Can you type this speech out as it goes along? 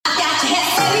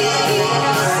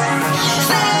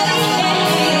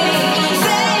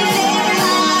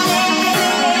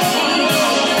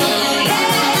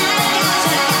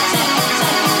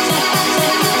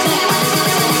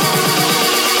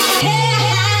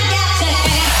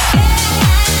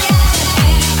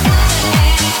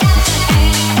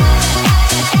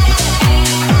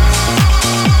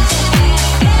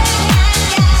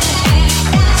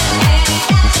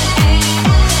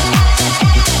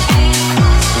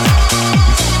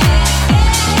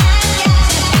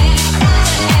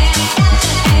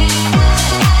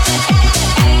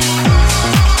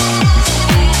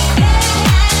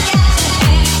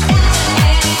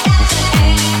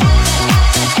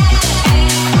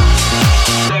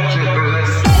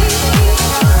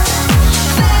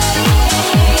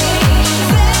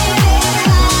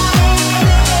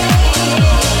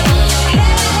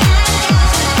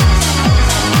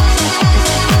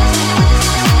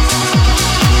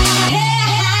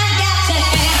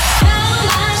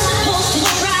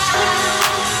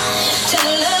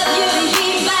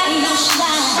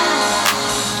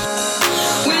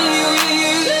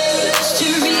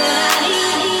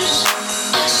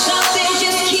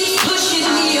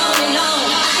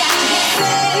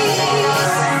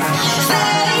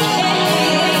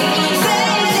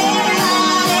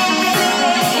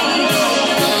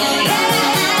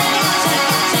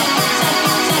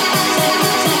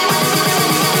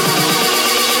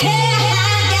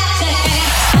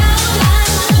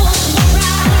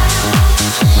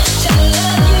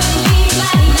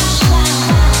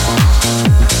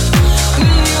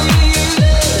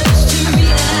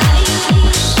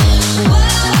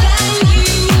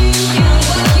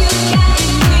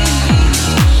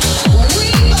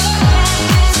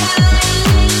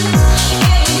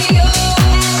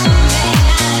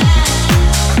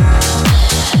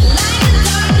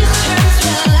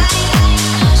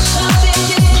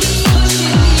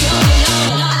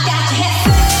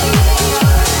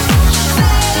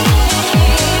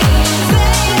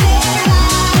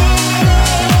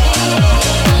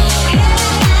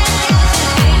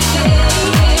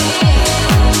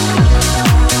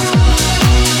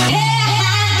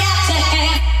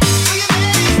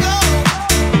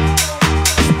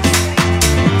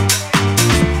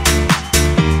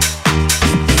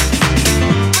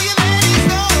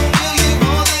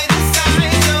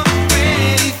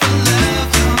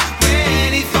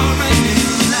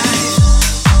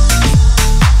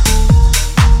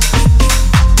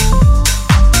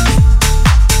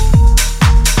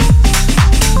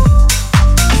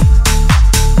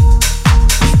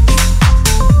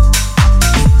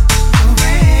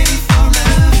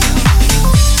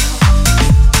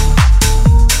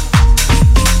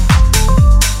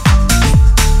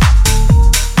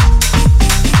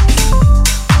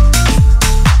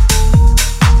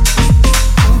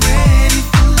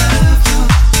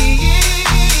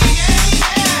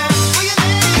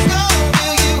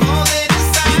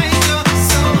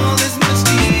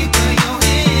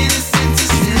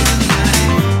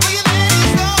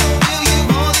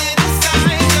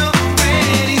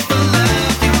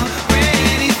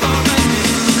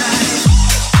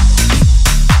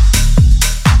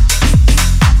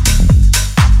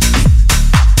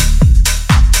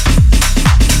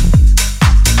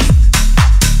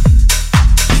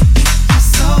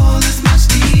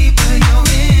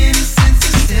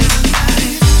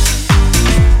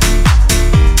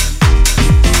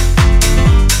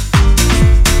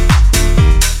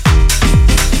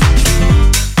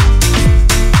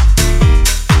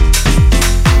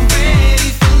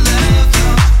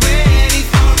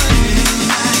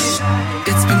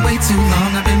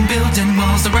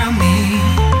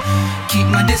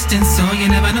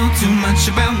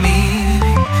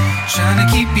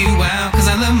you out, cause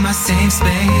I love my same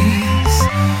space.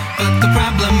 But the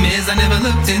problem is I never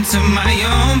looked into my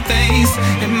own face.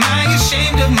 Am I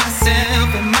ashamed of myself?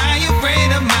 Am I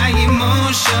afraid of my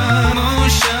emotion?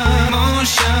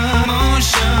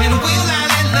 And will I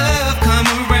let love come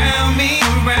around me,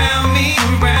 around me,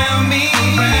 around me,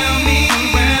 around me,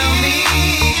 around me?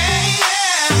 Yeah,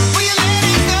 yeah. Will you let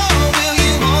it go? Will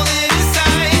you hold it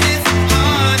inside? It's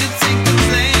hard to take the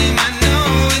blame. I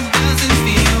know it doesn't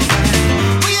feel right.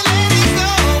 Will you let it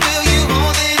go? Will you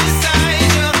hold it inside?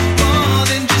 You're more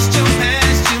than just your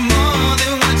past. You're more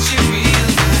than what you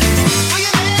realize. Will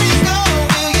you let it go?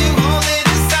 Will you hold it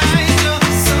inside? Your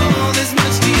soul is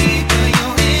much deeper.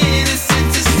 Your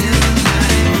innocence is still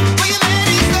alive. Will you let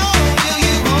it go? Will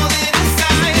you hold it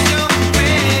inside? You're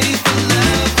ready for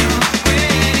love. You're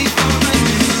ready for a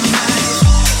new life.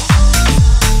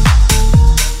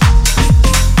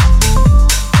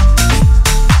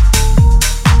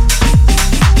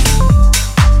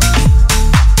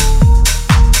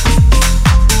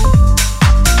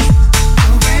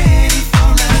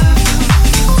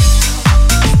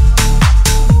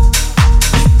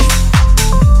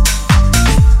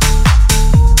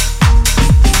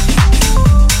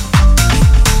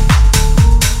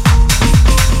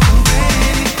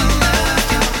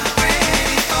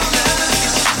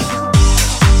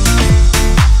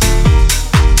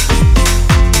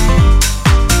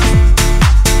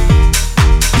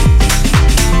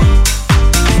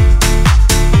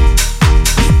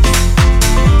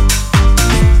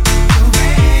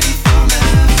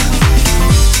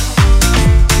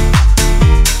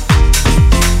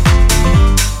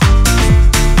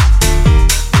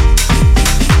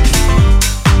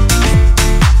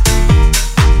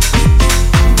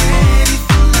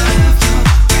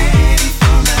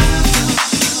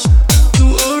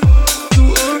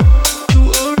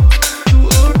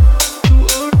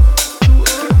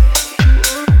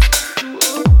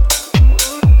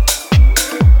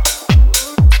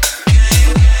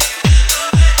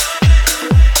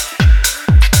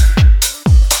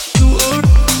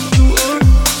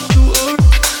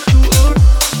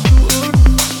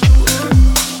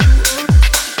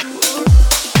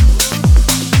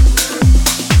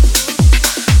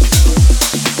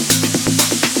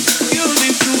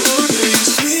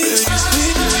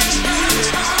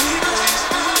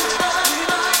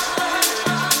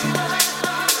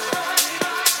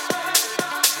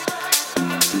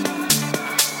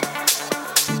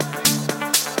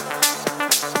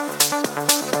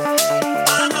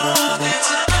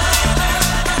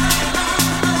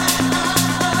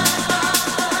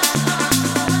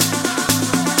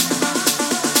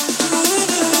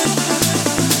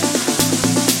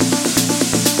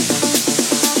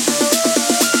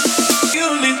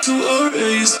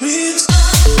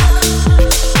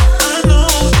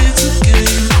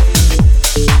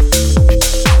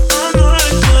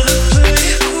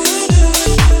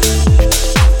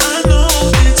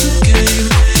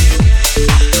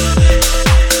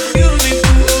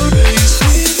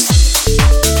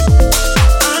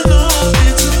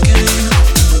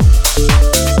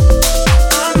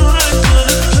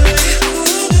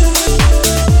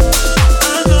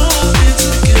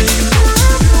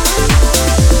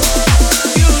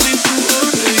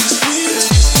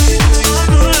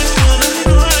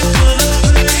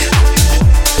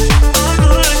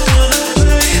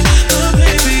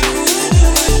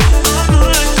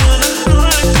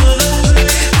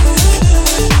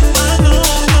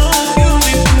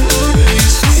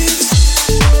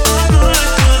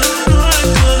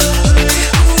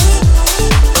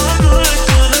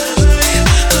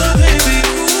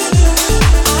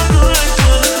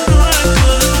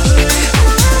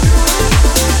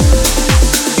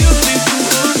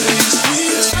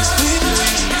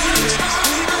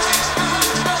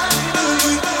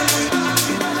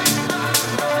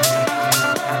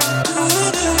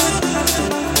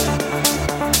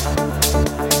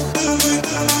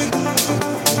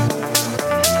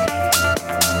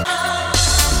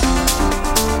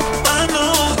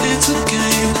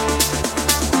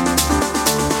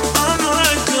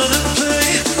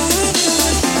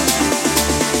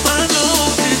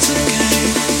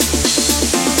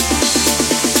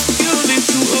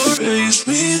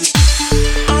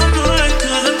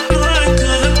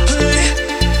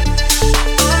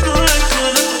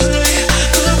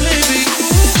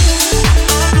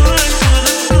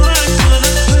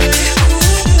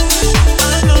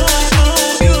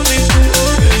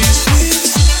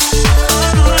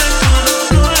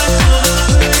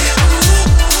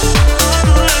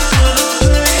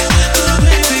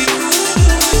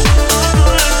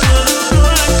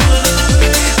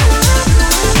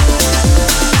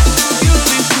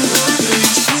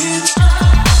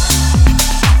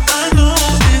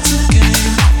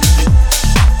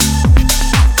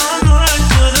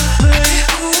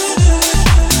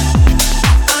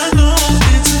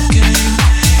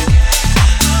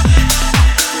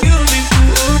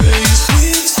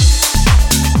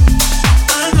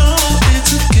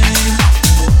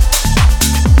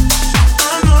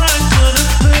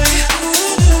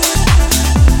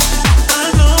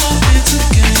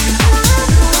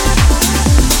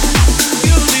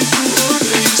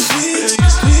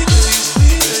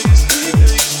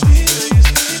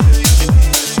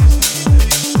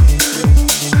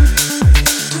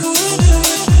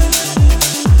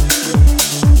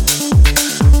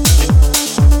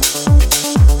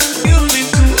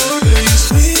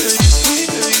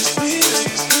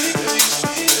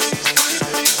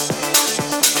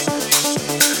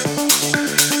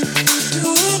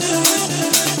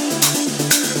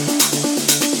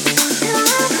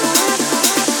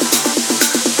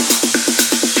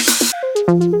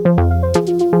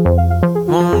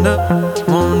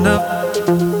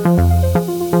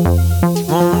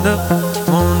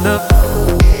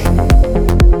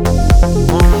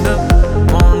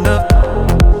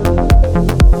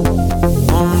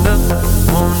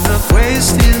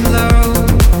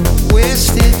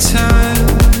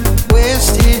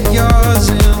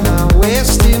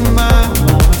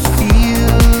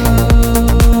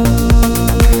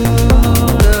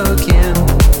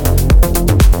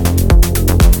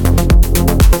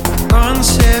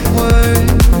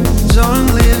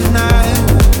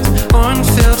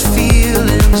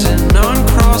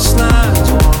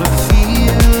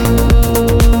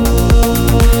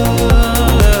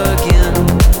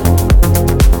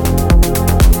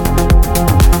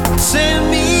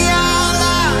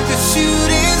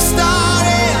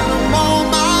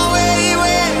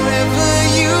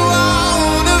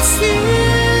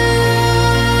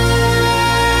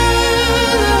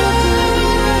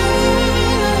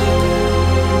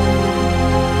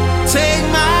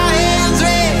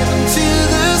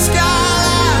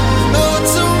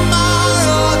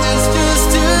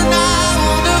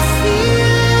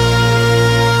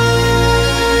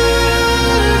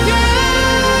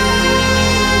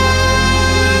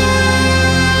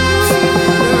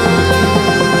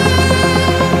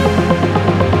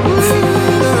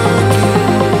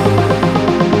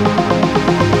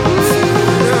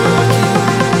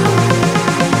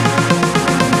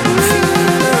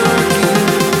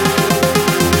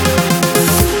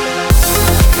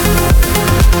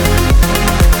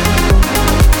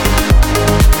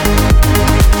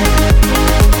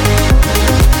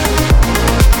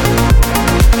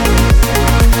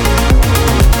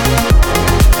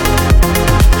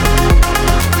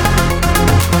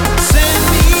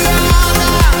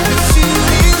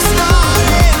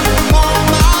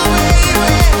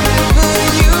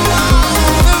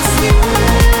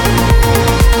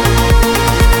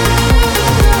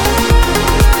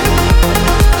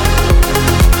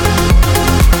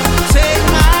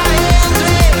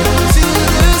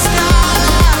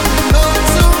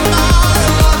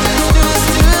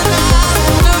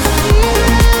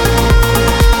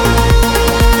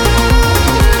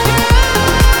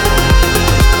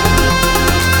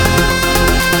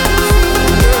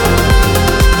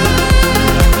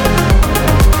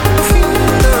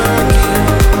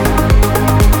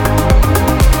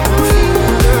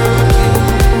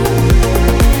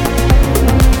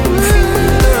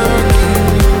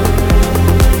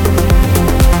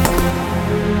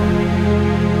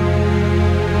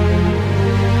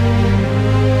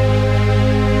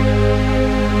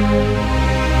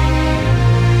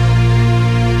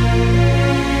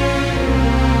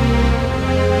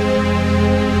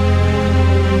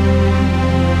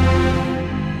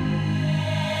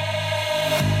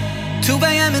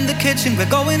 kitchen, we're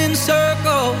going in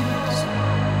circles.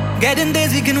 Getting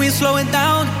dizzy, can we slow it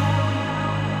down?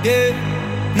 Yeah.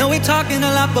 No, we're talking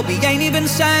a lot, but we ain't even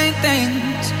saying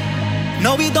things.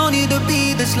 No, we don't need to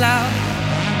be this loud.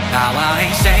 Now I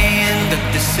ain't saying that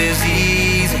this is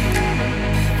easy.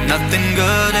 Nothing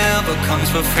good ever comes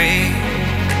for free.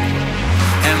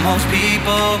 And most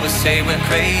people will say we're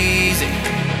crazy,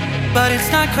 but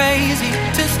it's not crazy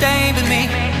to stay with me.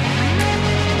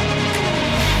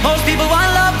 Most people want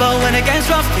love, but when it gets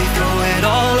rough, they throw it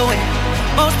all away.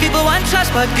 Most people want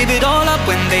trust, but give it all up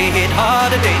when they hit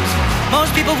harder days.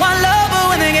 Most people want love, but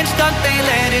when they get stuck, they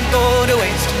let it go to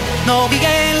waste. No, we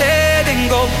ain't letting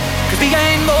go, 'cause we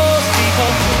ain't most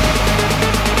people.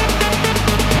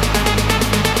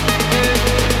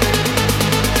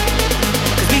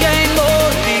 'Cause we ain't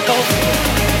most people.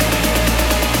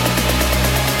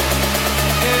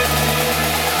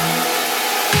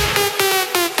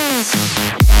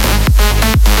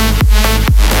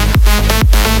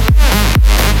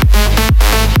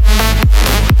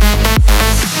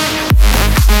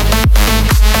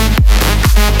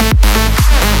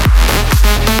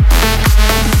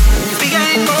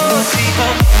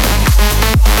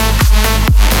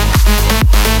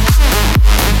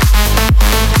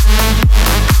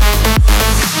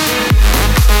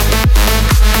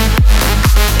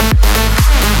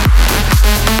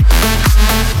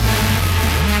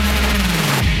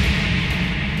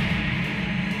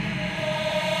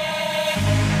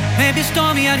 Maybe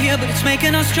stormy out here, but it's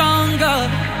making us stronger.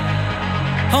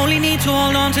 Only need to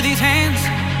hold on to these hands.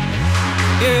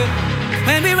 Yeah.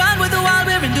 When we run with the wild,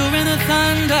 we're enduring the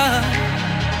thunder,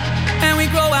 and we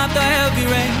grow out the heavy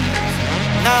rain.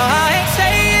 Now I ain't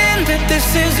saying that this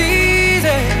is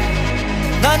easy.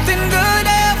 Nothing good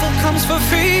ever comes for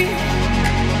free.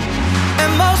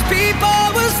 And most people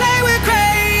will say we're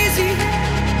crazy,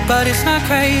 but it's not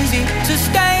crazy to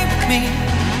stay with me.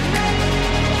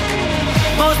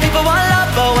 Most people want love,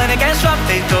 but when it gets rough,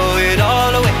 they throw it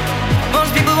all away.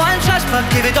 Most people want trust, but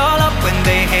give it all up when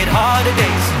they hit harder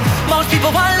days. Most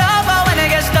people want love, but when they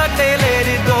get stuck, they let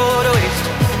it go to waste.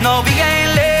 No, we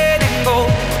ain't letting go,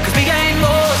 'cause we ain't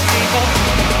most people.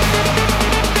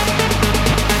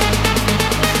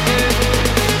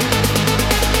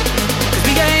 'Cause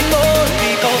we ain't most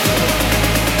people.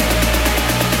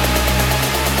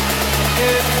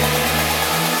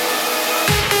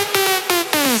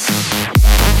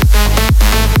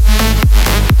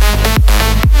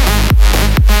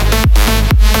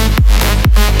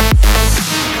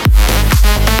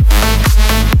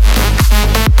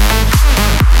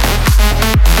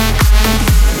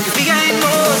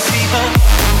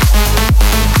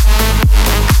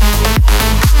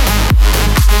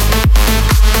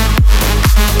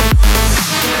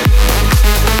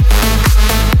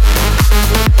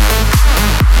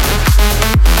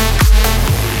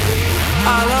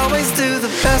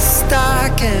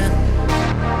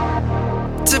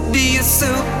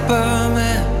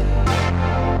 Superman,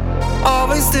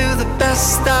 always do the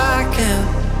best I can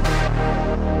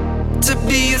to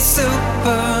be a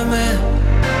Superman.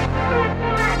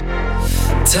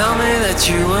 Tell me that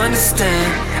you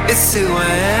understand, it's who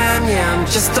I am. Yeah, I'm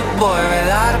just a boy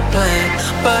without a plan,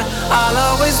 but I'll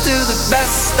always do the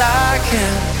best I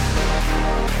can.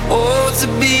 Oh, to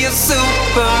be a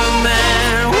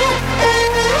Superman. Woo!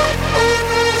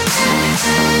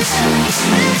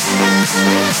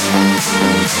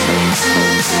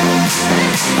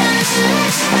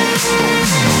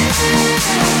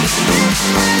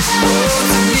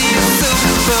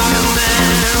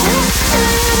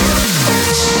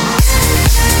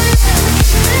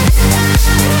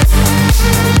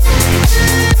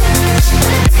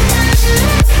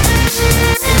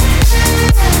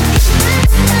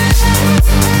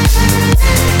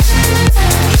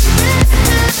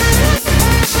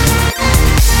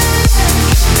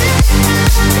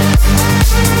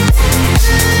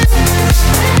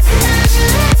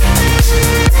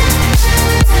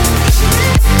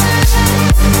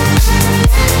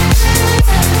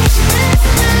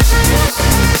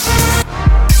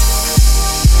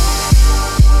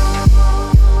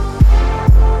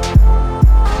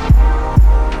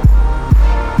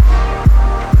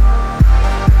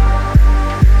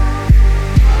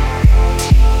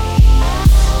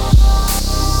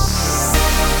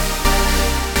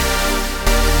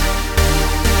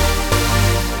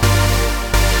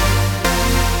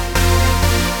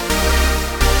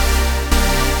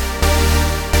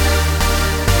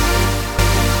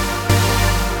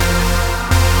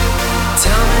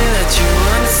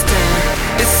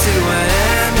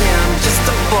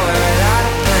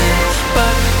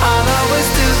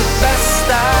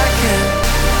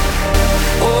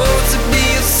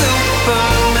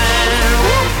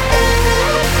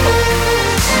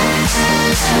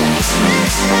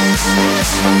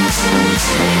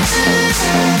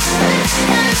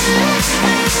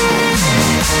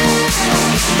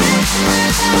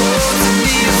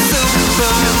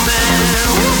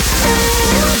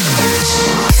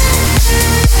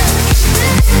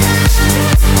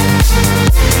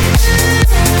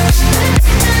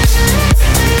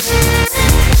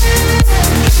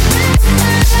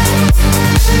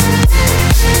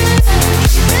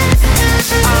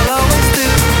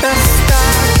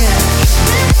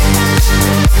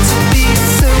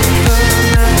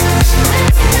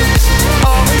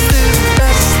 Always do the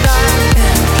best I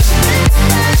can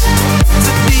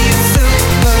to be a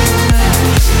Superman.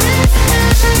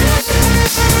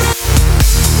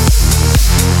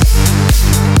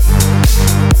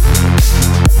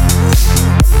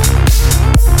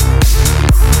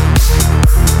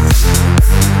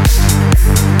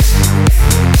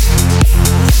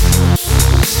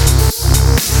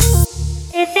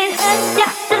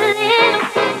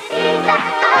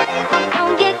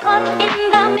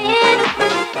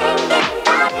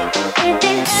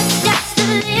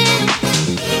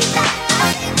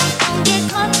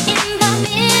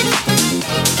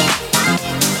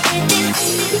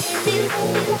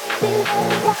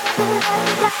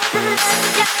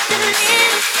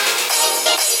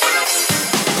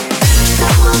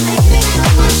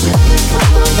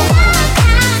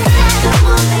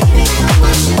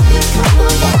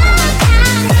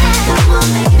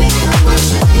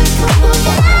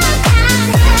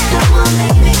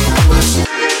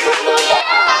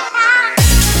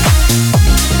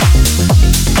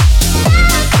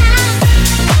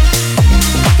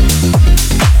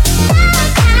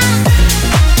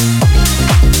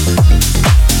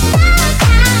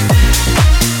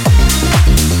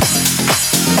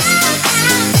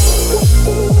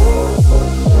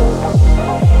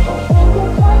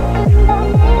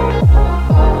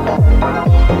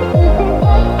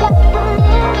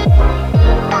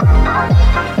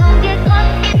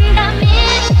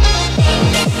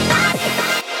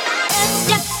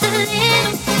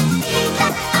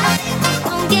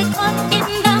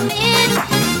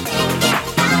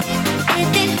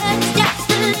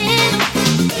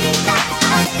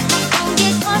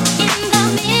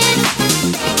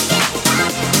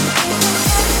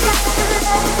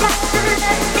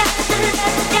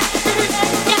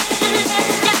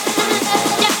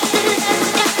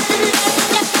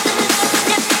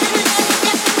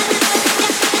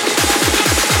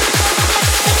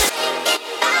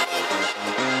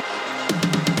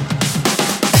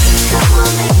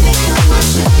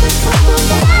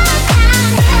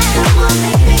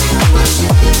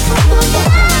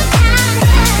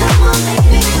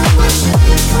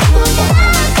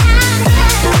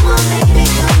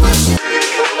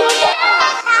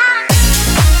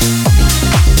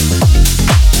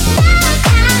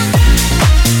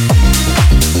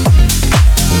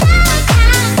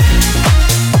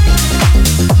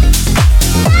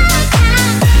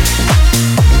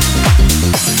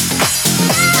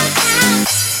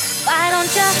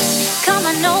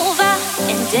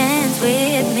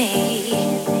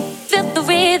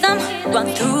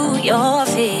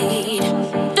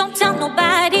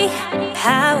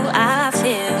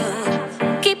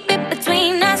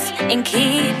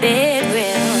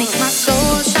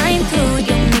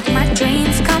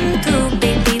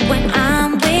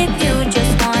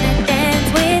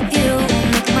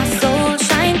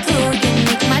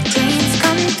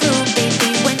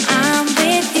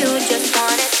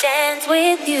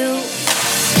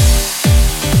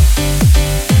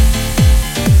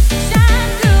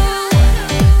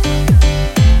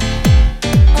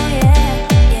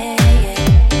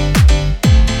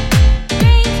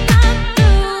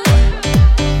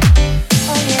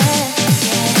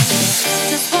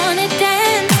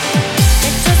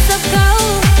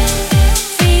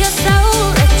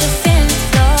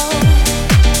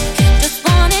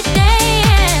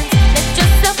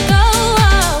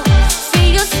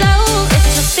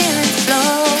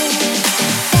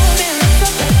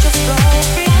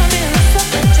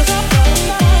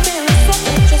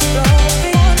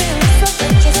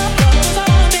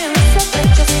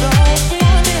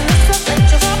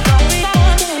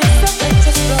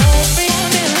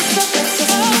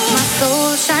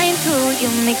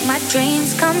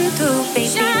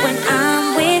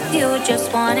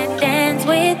 wanna dance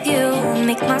with you.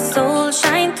 Make my soul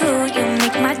shine through. You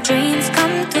make my dreams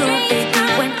come true. Baby,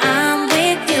 when I'm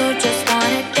with you, just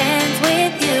wanna dance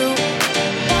with you.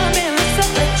 So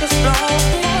let just flow.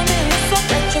 So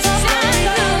let just flow.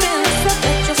 So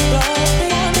let just flow.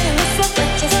 So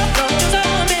let just flow.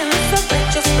 So let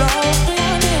just flow.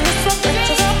 So let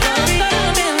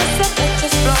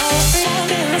just flow.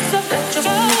 So let just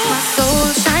flow. Make my soul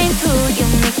shine through. You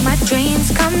make my dreams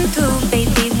come true.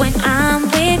 Baby, when I'm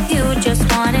with you, just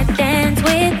wanna dance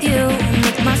with you.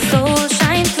 Make my soul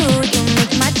shine through. You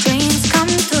make my dreams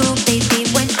come true. Baby,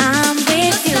 when I'm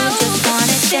with you, just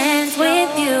wanna dance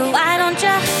with you. Why don't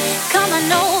you come on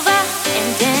over and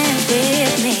dance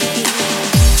with me?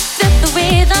 Feel the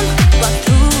rhythm run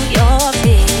through your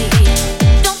feet.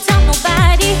 Don't tell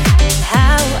nobody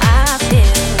how I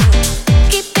feel.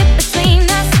 Keep it between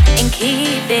us and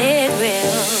keep it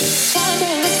real.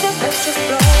 So let's just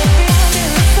flow.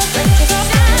 So let's just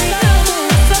flow.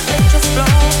 So let's just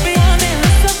flow.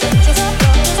 So let's just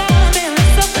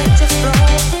flow.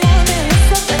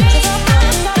 So let's just flow.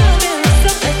 So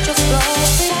let's just flow.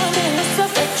 So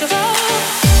let's just flow.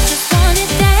 Just wanna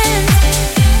dance,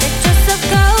 let yourself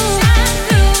go.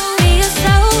 Free your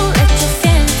soul, let your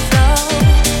feelings flow.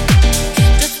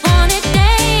 Just wanna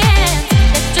dance,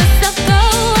 let yourself go.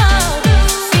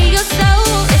 Free your soul,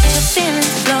 let your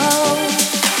feelings flow.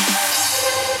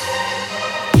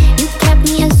 You kept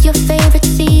me as your favorite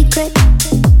secret,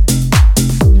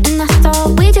 and I thought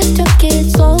we just took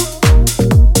it slow.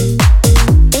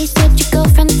 They said your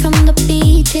girlfriend from the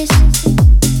beaches.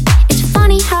 It's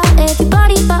funny how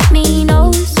everybody but me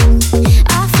knows.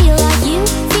 I feel like you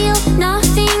feel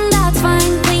nothing, that's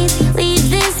fine. Please leave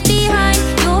this behind.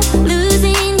 You're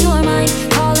losing your mind,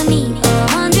 calling me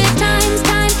 100 times.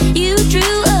 Time you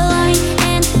drew a line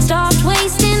and stopped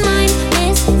wasting mine.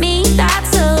 Miss me,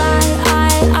 that's a lie.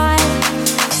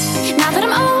 Now that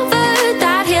I'm over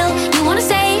that hill, you wanna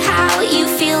say how you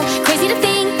feel. Crazy to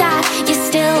think that you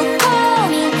still call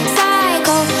me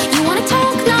psycho. You wanna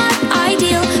talk, not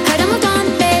ideal. Heard I'm done,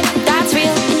 babe, that's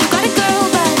real. And you got a girl,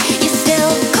 but you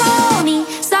still call me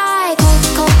psycho.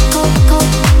 Go, go, go,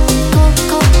 go,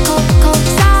 go, go, go,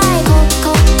 psycho.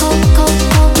 Go, go, go,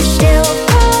 go, you still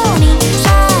call me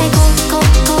psycho. Go,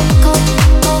 go, go,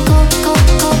 go, go, go,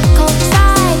 go, go,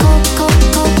 psycho. Go,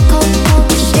 go, go, go,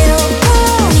 you still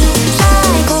call me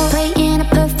psycho. Playing a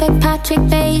perfect Patrick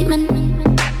Bateman.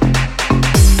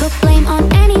 Put blame on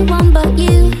anyone but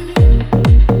you.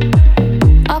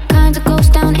 All kinds of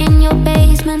ghosts down in your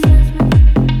basement.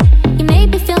 You made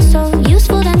me feel so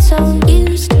useful then so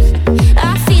used.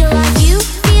 I feel like you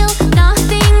feel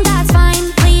nothing, that's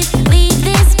fine. Please leave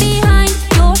this behind.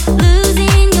 You're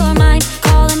losing your mind,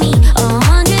 calling me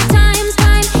 100 times.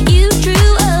 Time you drew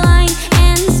a line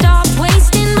and stopped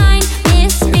wasting mine.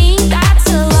 Miss me, that's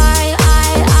a lie.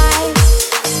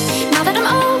 Now that I'm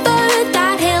over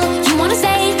that hill, you wanna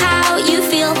say how you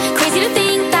feel. Crazy to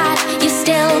think that you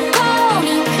still call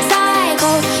me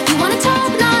psycho. You wanna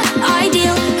talk, not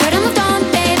ideal. Heard I'm moved on,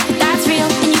 babe, that's real.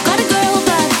 And you got a girl,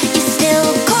 but you still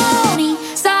call me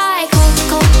psycho.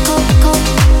 Go, go, go,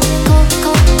 go,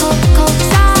 go, go, go,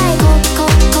 psycho. Go,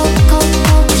 go, go,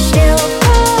 go, you still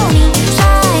call me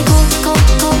psycho. Go,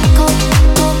 go, go,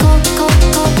 go, go, go,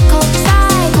 go, go,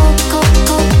 psycho. Go,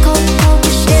 go, go, go,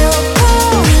 you still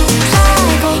call me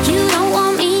psycho. You don't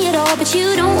want me at all, but you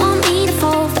don't want me to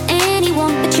fall for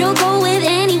anyone. But you'll go with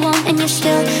anyone, and you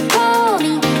still call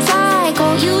me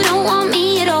psycho. You don't want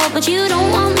me at all, but you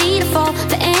don't want me to fall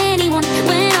for anyone.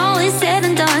 When all is said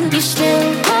and done, you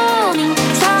still call me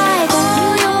psycho.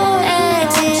 All your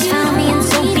exes found me, and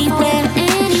so beware.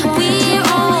 We're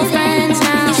all friends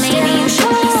now. Maybe you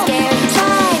should be scared.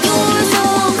 You're so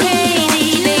crazy,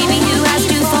 baby. Who has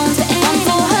two phones? One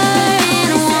for her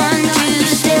and one to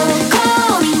still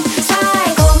call me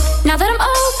psycho. Now that I'm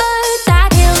over that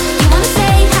hill, you wanna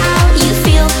say how you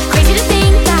feel. Crazy to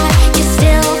think that you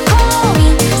still call me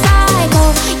psycho.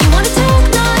 You wanna talk,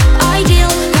 not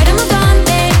ideal. Heard I'm done,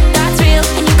 babe, that's real.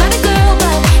 And you got a girl,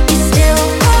 but you still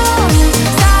call me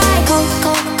psycho.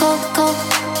 Go, go, go,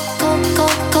 go, go,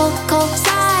 go, go,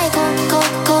 psycho. Go,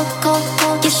 go, go, go,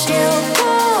 you still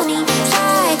call me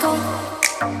psycho.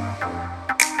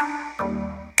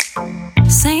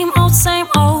 Same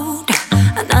old.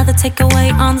 Another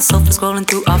takeaway on the sofa, scrolling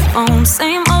through our phones.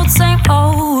 Same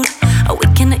old. A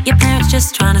weekend at your parents,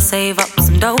 just trying to save up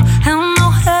some dough. Hell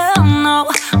no.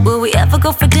 Will we ever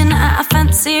go for dinner at a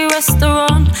fancy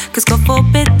restaurant? 'Cause God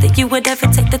forbid that you would ever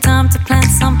take the time to plan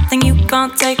something you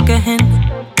can't take a hint.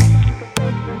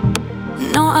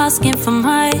 No asking for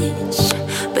much,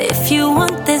 but if you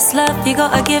want this love, you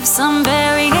gotta give some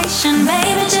variation.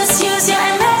 Baby, just use your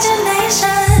imagination.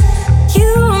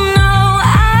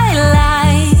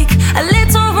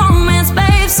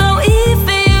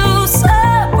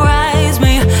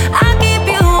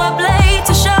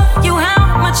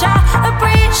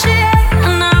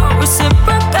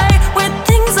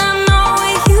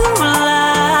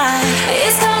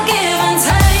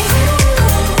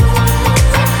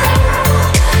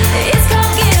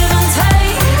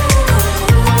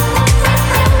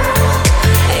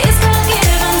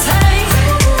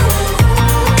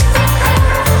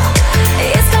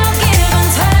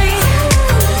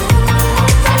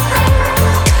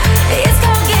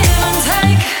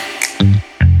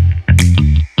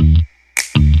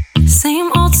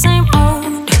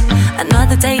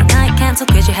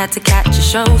 Had to catch a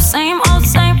show, same old,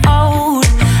 same old.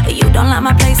 You don't like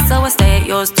my place, so I stay at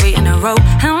yours 3 in a row.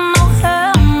 Hell no,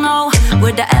 hell no.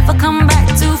 Would I ever come back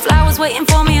to flowers waiting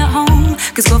for me at home?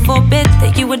 Cause God forbid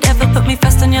that you would ever put me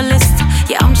first on your list.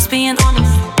 Yeah, I'm just being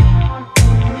honest.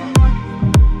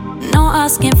 No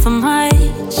asking for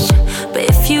much, but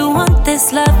if you want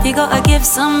this love, you gotta give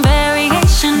some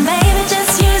variation. Baby,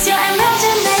 just use your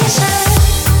imagination.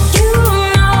 You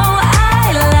know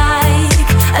I like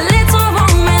a little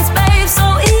romance, babe. So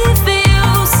if you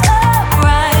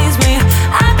surprise me,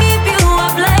 I'll keep you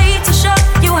up late to show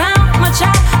you how much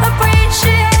I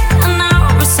appreciate, and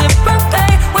I'll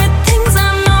reciprocate with things I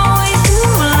know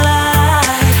you like.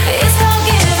 It's called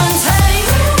give and take.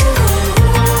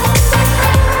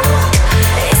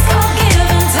 It's called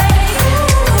give and take.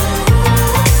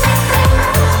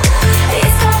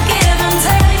 It's called give and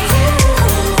take.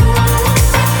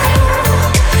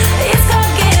 It's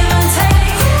called give and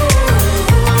take.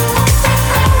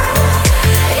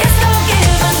 It's called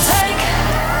give and take.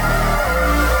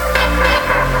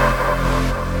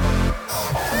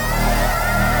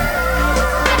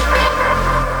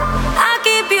 I'll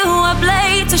keep you up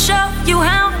late to show you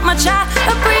how much I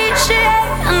appreciate,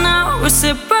 and I'll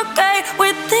reciprocate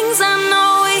with things I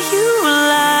know you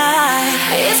like.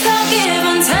 It's called give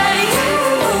and take.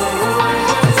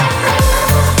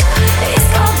 It's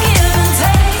called give and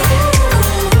take.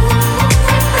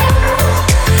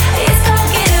 It's called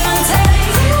give and take.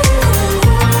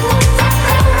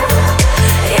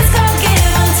 It's called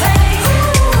give and take.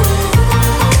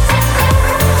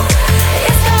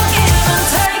 It's called give and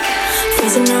take.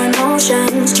 Freezing our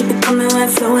emotions, keep it coming, we're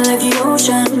flowing like the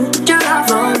ocean. Put your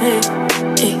love on me,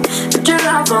 hey. Put your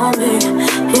love on me,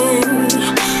 hey.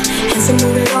 Hands are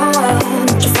moving over,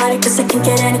 don't you fight it 'cause I can't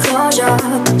get any closure.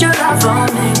 Put your love on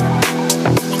me,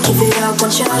 and keep it up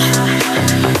one shot.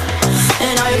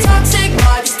 And all your toxic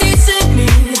vibes teasing me,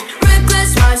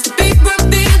 reckless minds to be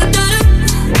revealed. The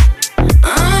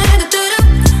da-da,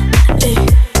 hey.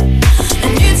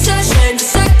 And it's a shame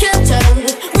 'cause I can't tell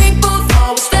that we both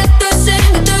always felt the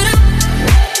same. The da-da,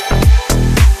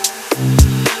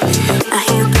 I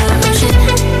hear permission.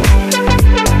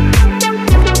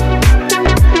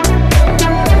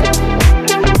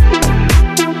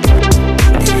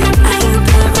 I hear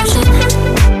permission.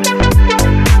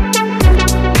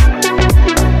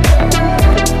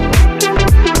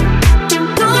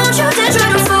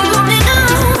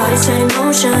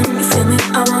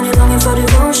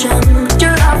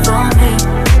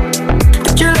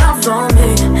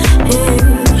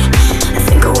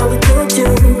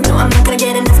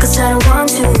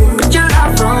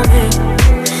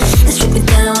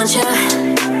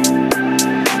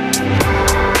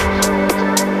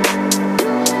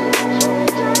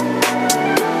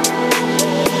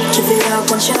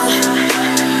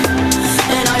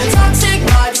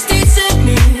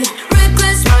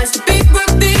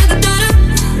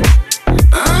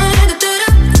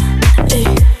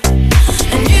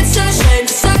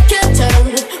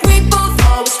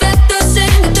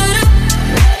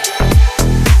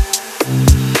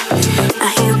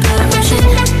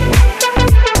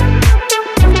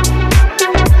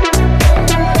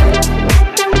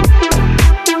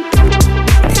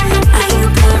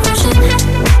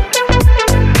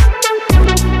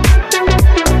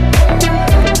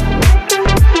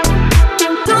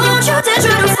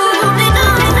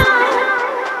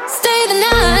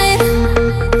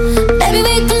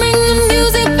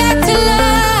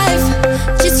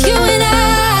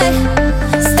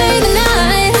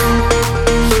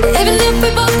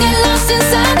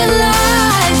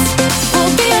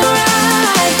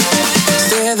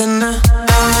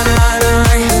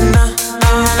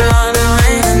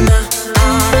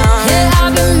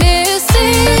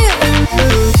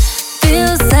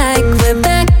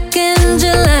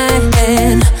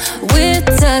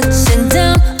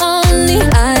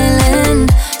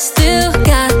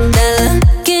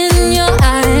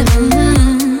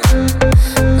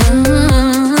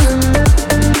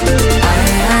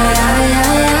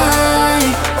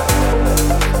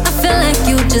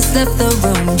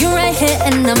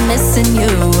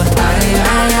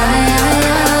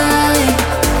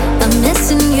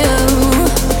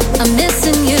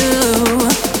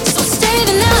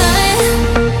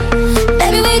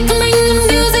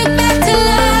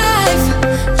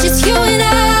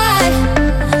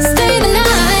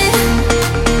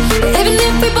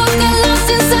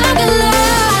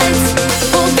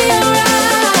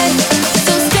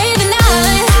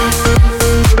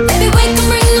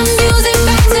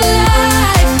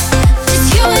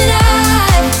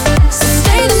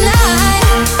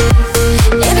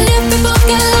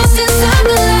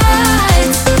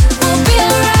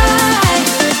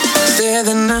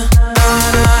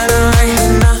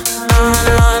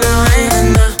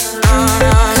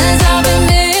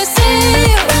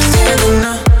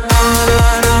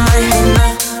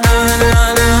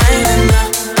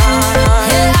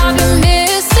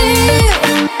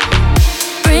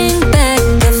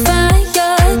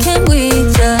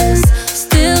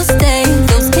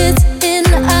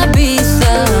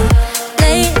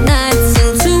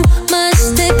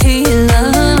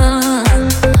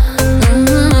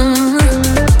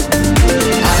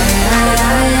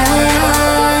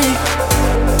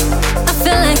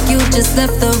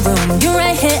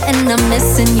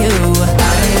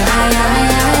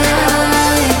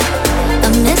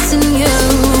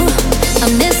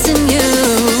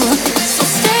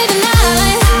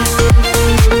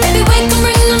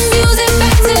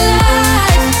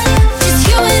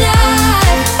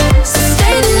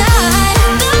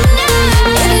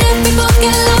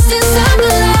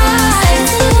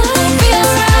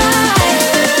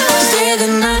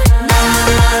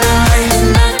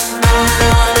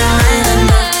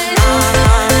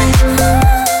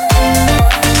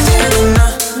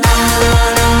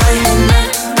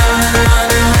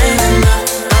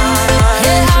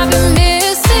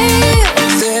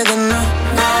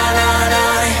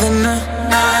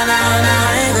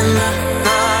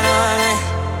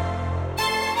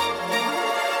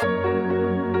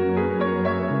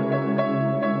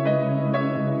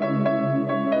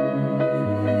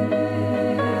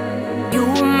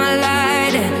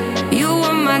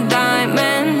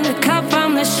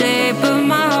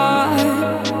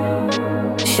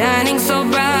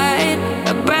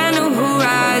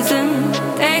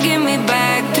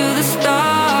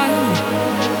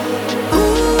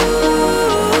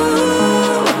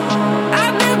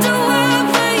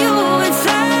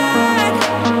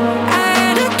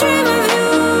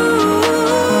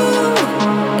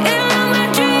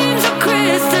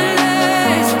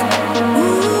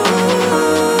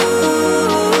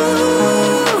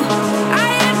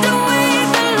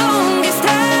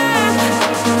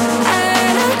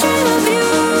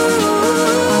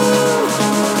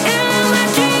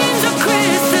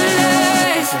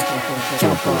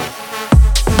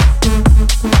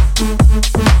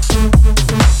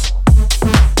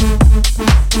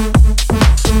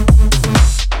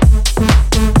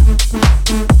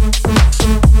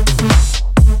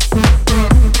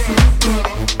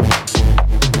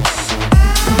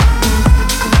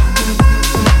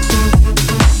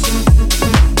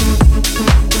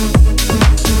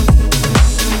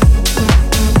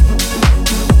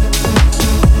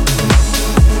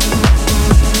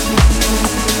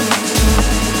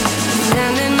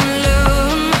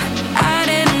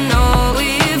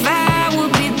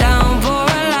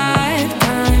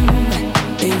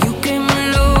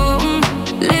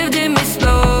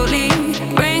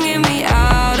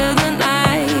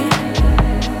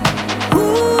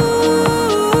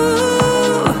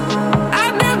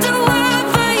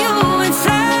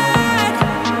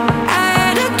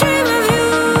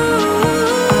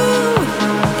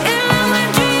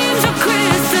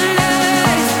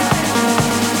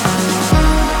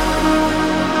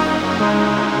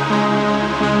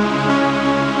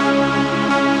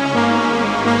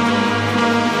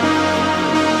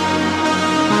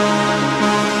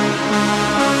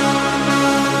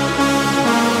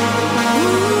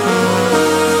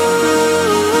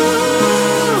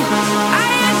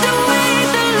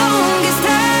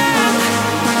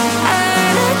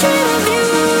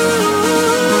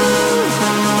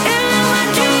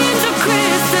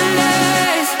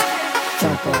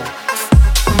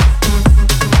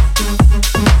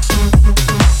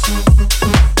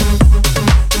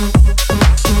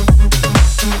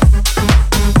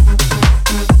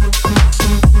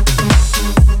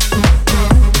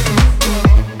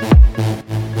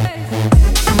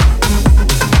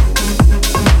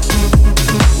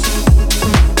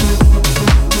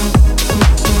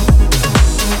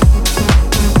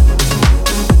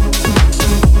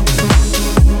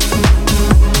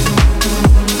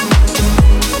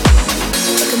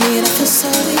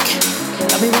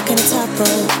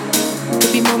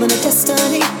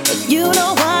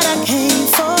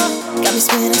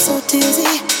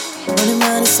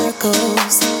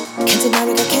 circles. Can't deny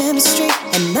we got chemistry,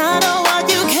 and I know what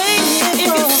you came here for.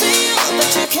 If you feel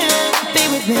that you can't be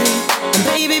with me, then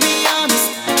baby, be honest.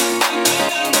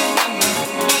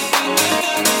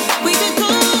 We could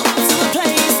go to a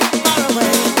place far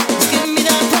away. Just give me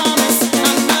that promise.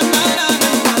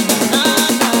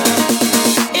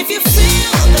 If you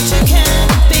feel that you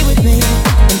can't be with me,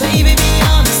 then baby, be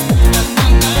honest.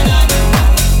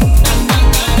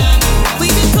 We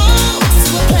could go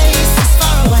to a place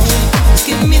far away. Just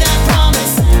give me that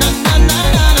promise.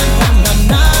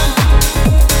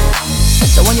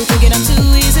 Don't want you thinking I'm too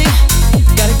easy.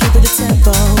 Gotta keep it the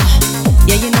tempo.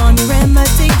 Yeah, you know I'm your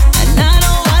remedy, and I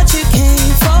know what you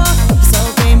came for. It's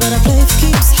all game, but I play for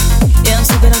keeps. Yeah, I'm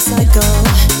stupid, I'm psycho.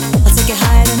 I'll take it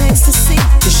higher than ecstasy.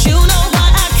 'Cause you know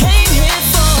what I came here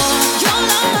for. Your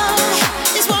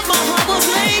love is what my heart was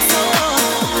made for.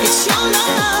 It's your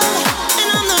love, and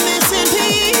I'm the missing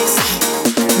piece.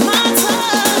 My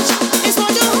touch is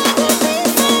what your heart was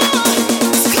made for.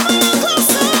 So come on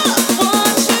closer,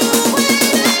 want you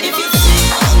waiting. If you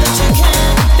feel that you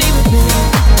can't be with me,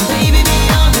 then baby, be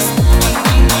honest.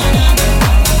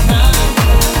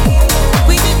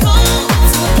 We could go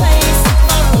to a place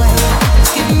far away.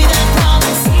 Just give me that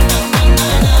promise.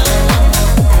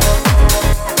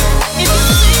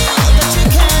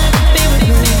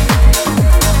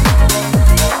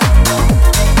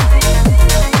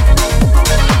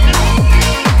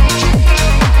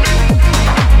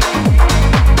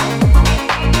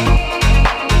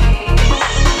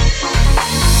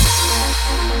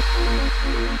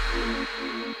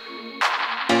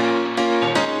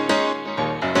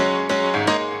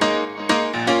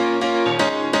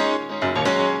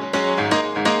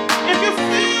 If you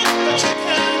feel that you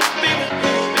can't be with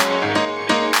me.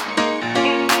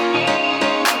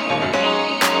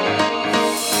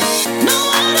 No,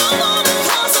 I don't wanna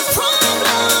cause a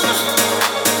problem,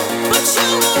 but you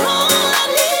are all I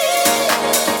need.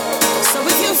 So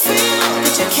if you feel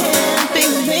that you can't be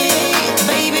with me,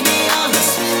 baby, be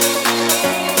honest.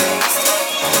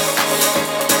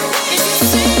 If you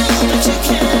feel that you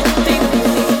can't be with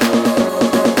me,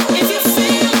 if you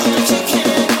feel that you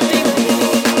can't be with me,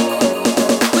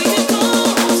 we could go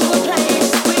to a place,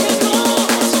 we could go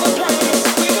to a place,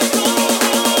 we could go.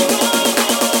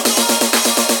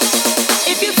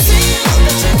 If you feel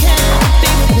that you can't be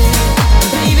with me,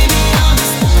 then baby, be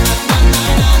honest.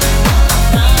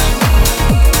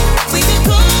 We could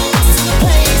go to a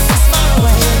place far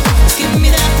away. Just give me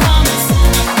that promise.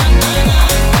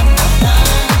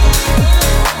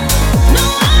 No,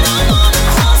 I don't wanna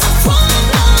cause a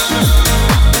problem,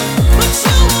 but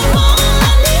you are all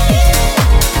I need.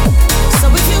 So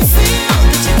if you feel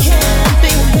that you can't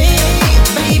be with me,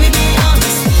 baby, be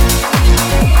honest.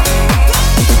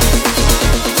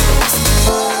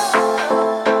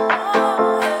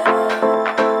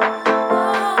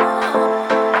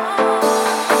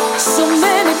 So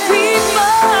many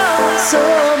people, so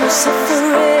much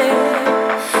suffering.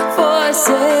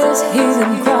 Voices, hear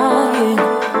them crying.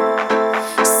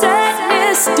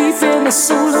 Sadness deep in the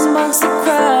soul amongst the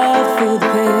crowd. Feel the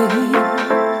pain.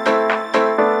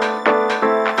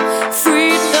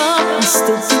 Freedom, and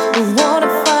still people wanna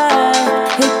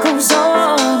fight. It goes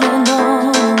on and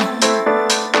on.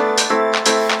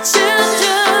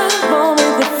 Children born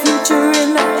with the future in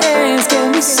their hands. Can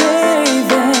we save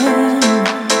them?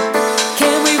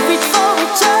 Can we reach for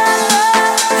each other?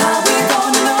 How we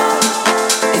gonna know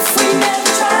if we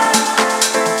never try?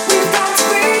 We've got to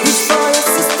reach for your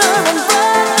sister and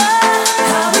brother.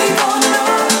 How we gonna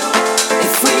know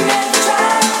if we never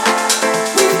try?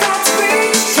 We've got to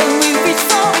reach. Can we reach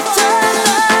for each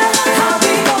other? How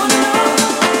we gonna know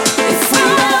if we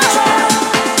never try?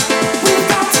 We've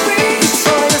got to reach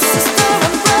for your sister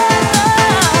and brother.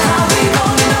 How we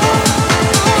gonna know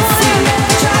if we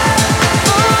never try?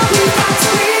 We've got to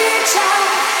reach out.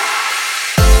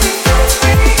 We've got to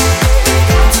reach. We've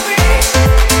got to reach.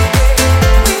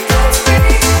 We've got to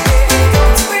reach. We've got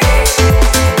to reach. We've got to reach.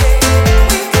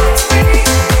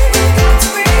 We've got to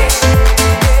reach.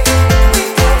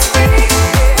 We've got to reach.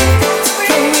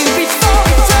 Can we reach for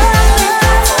each other?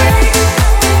 We've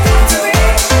got to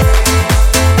reach.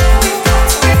 We've got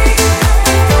to reach.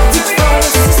 Reach for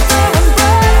your sister and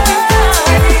brother.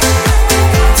 We've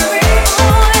got to reach.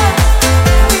 Oh yeah.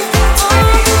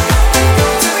 We've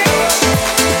got to reach.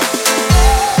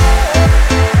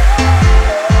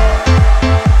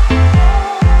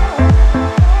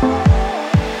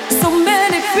 So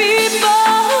many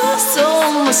people, so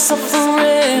much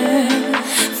suffering.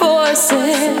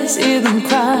 Voices, hear them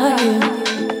crying.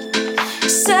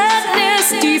 Sadness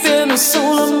deep in the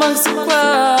soul amongst the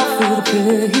crowd. Feel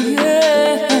the pain.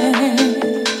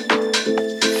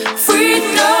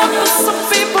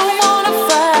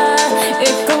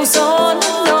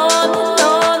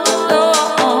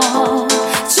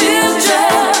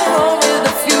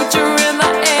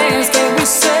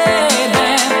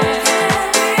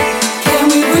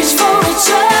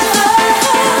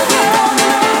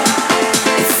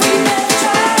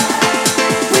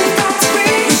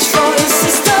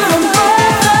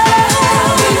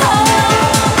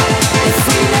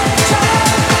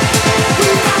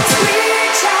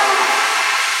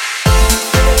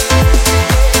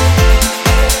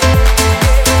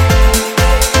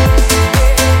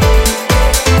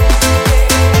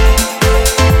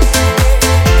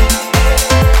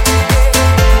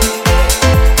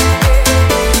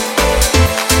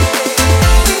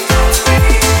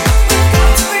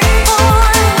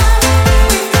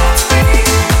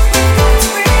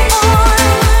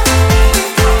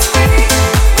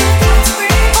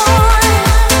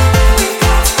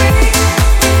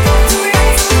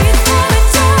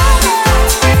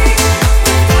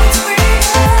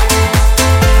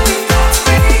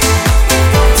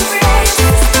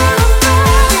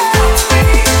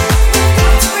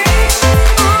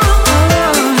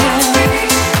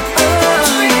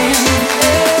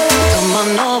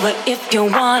 if you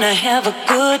wanna have a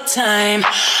good time.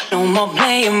 No more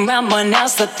playing around, boy,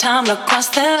 now's the time to cross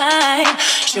the line.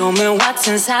 Show me what's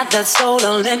inside that soul,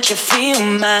 I'll let you feel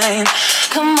mine.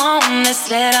 Come on,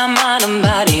 let's let our mind and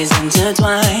bodies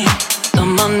intertwine.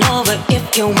 Come on over if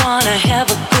you wanna have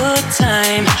a good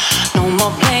time. No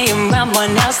more playing around, boy,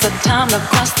 now's the time to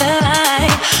cross the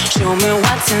line. Show me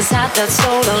what's inside that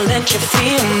soul, I'll let you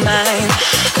feel mine.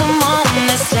 Come on,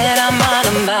 let's let our mind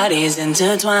and bodies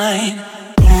intertwine.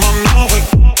 Come on over.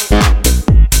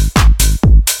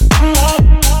 Come on.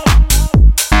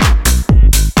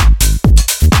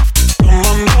 Come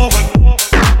on over.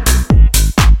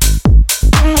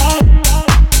 Come on.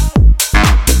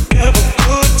 Have a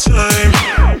good time.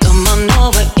 Come on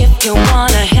over if you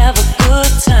wanna have a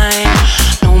good time.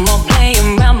 No more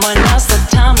playing around, boy, now's the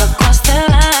time to cross the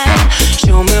line.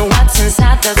 Show me what's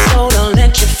inside that soul, I'll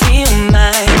let you feel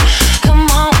mine. Come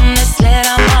on, let's let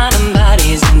our mind and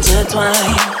bodies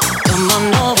intertwine. Come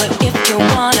on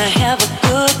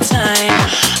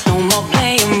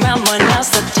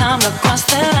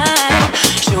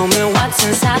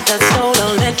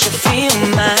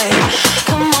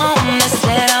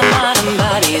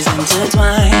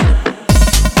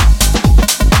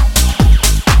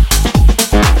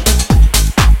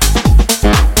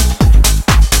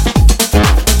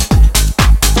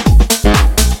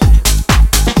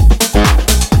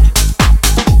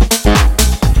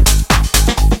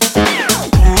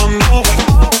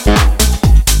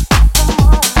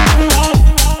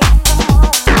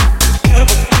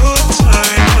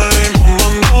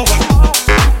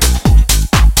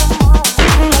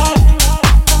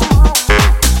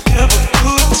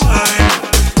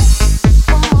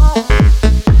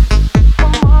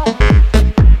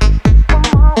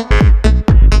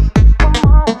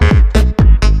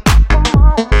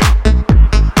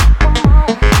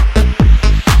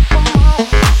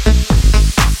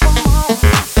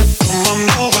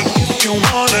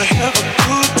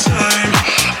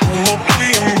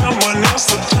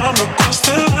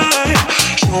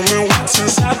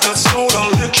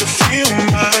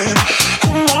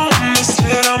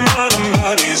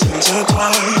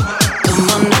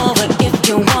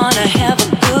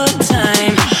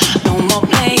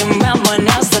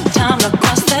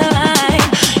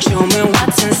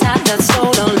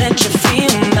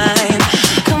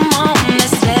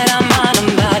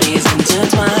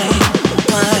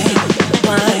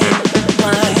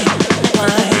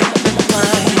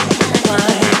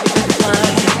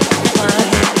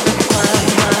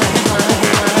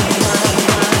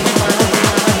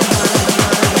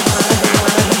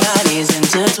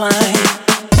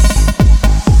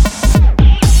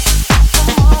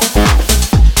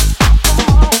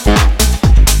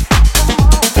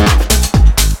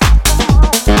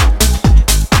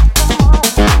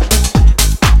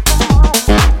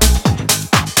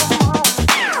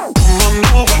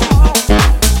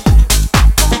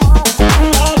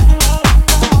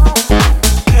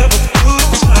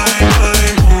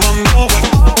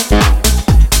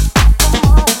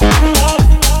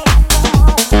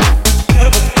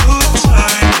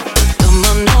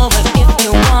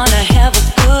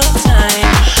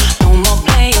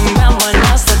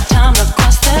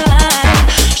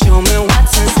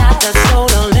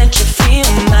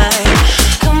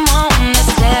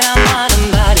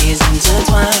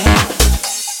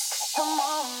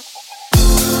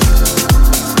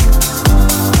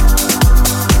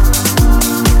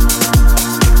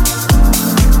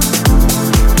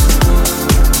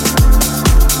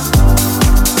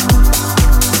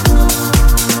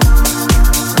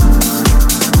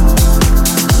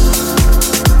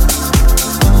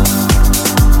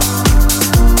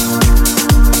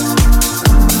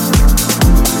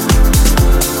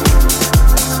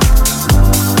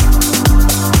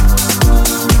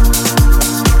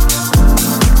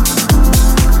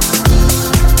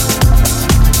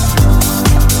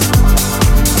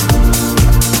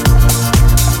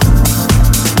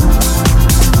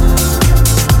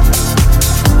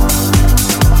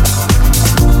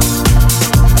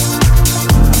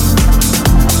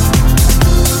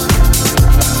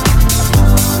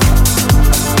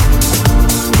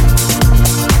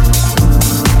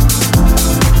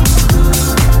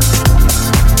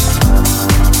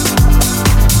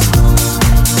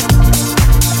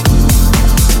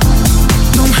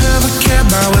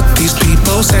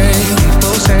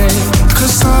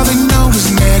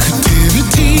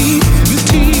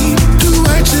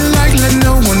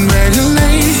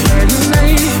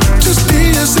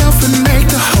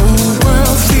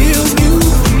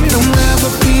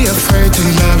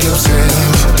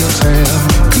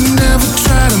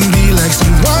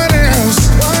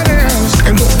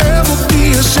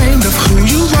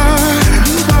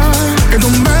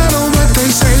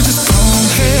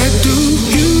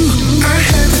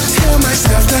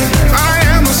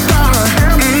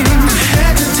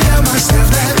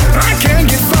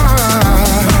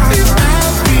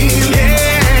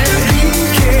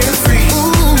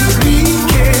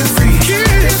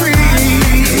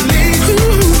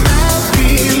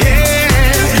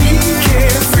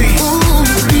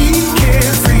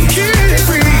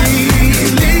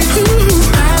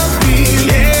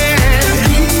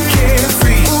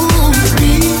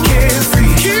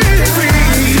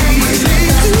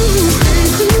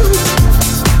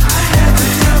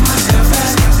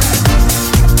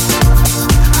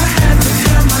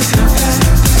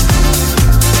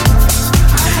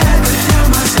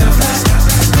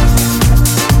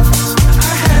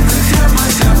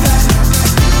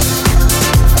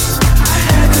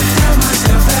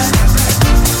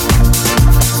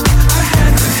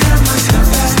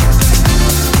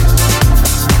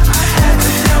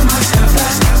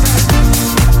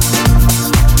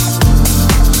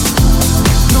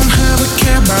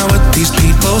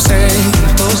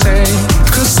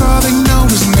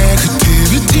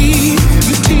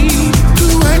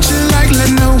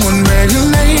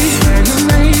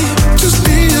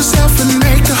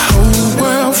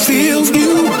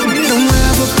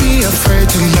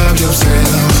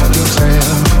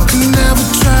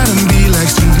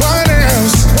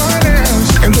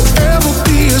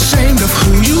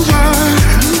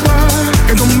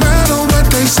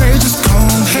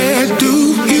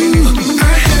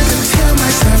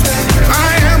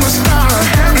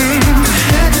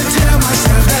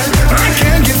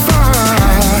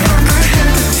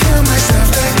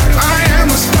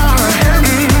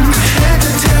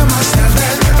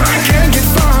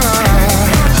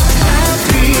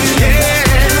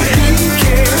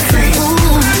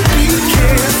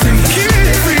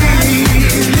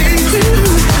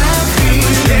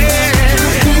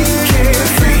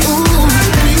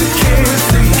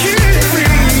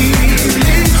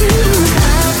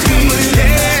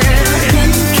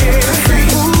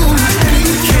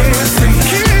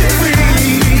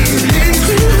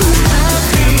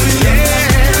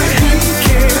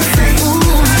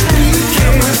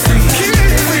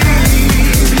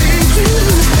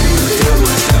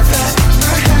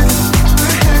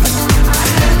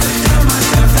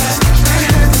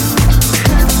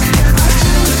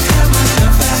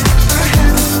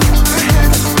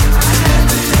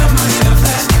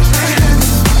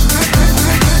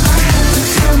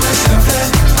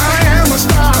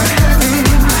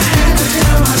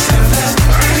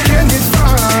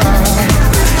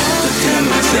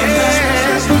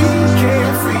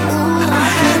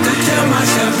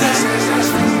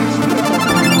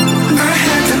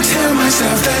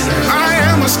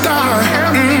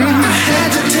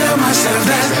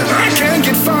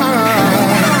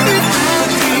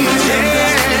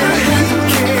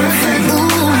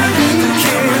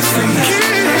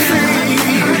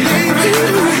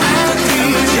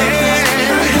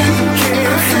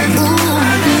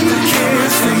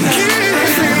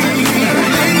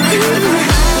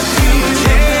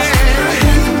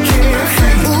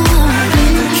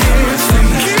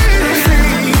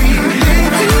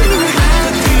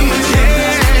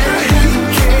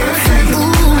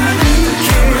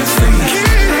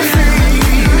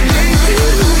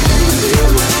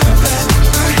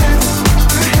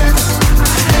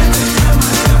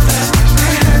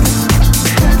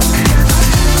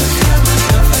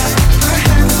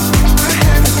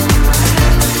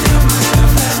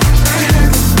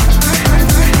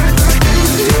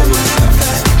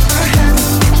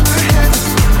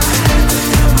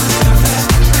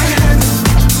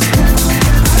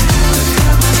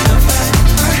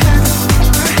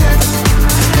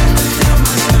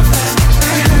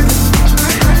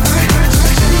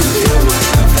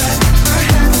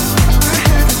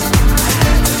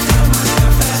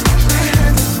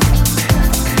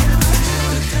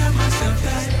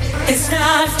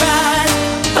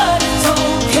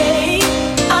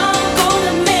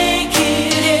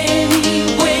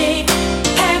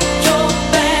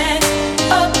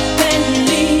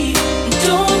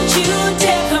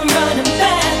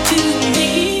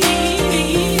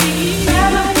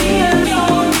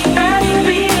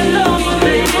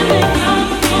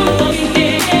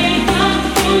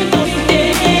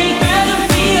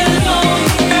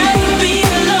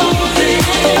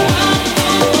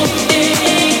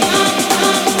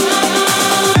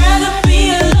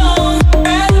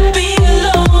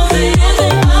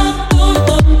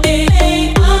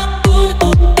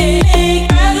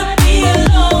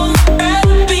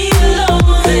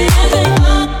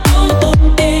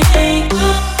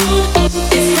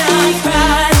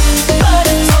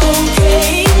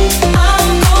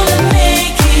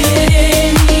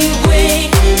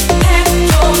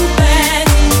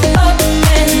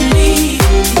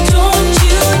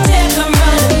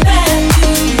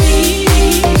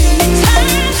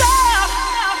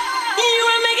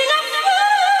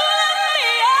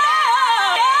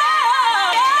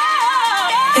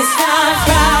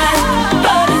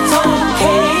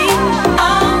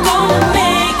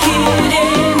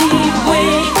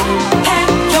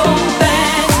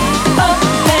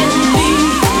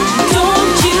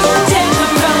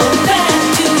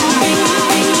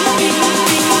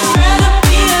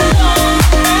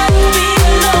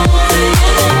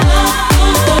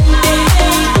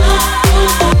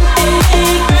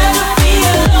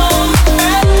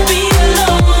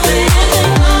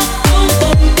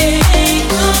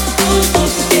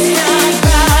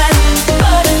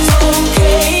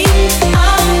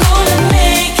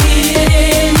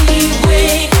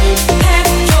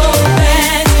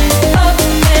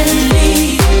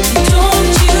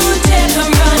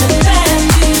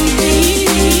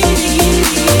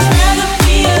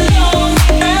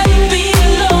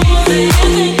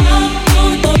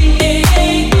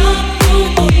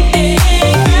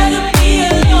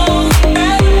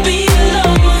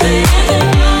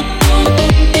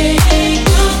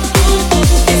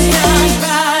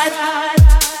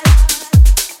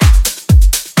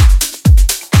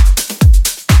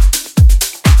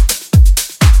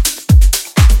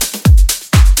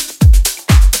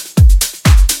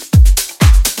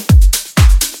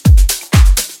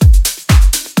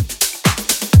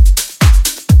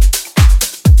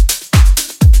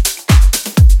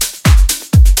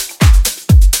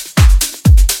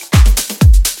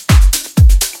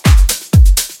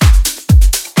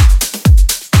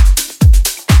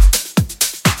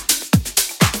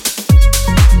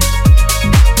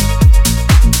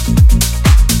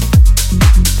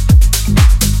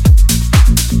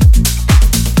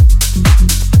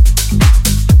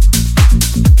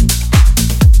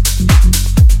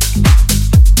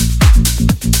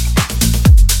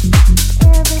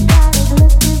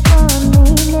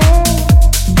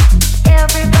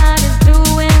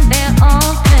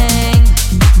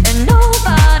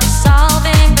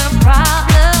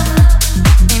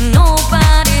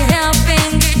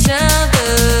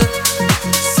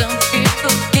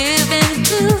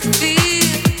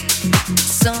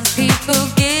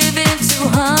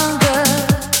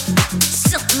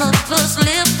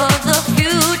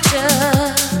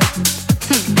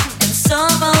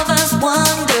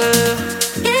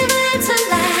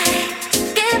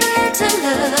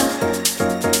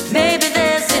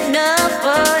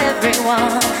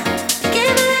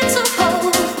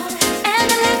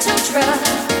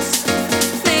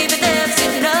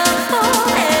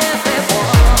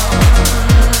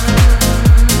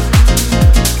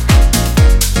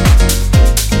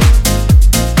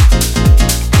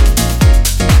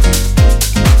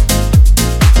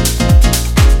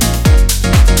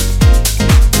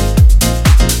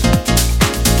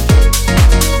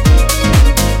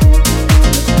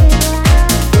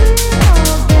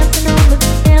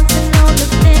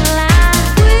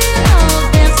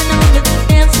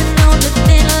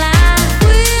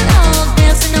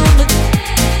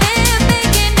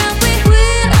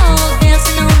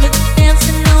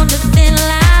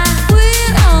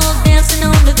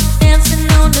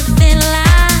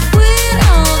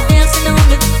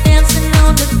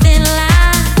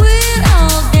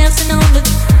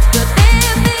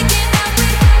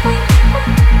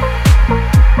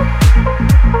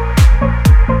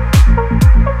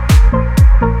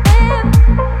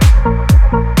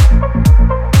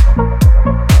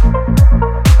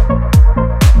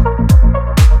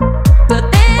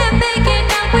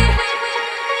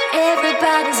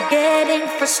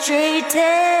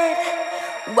frustrated.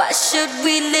 Why should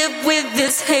we live with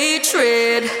this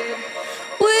hatred?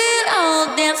 We're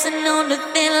all dancing on the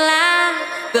thin line,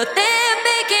 but they're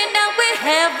making out with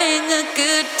having a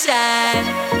good time.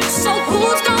 So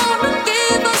who's gonna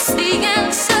give us the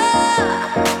answer?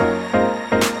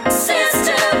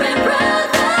 Sister and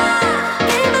brother,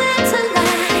 give it to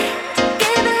light,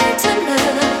 give it to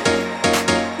love.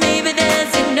 Maybe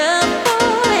there's enough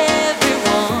for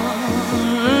everyone.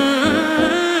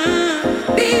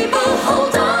 People,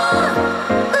 hold on.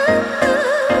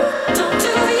 Don't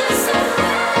do yourself.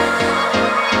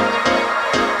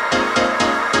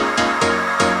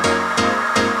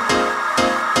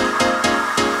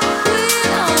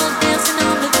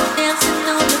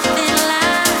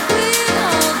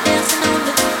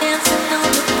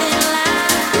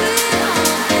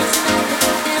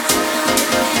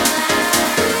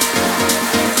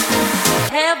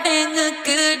 Having a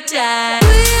good time.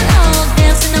 We're all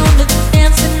dancing on the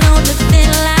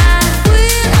thin line.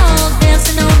 We're all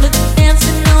dancing on the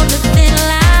thin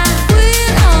line.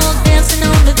 We're all dancing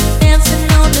on the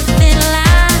thin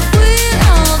line. We're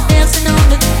all dancing on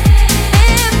the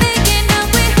and making up.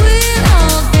 We're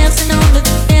all dancing on the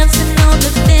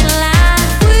thin line.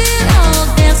 We're all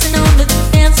dancing on the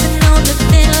thin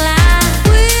line.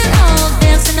 We're all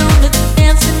dancing on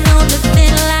the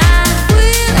thin line.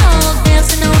 We're all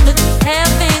dancing on the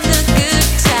having a good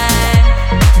time.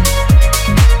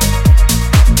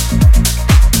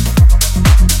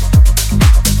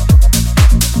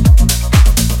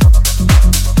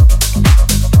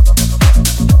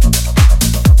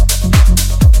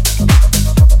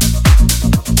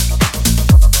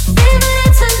 Give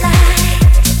it to light,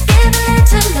 give it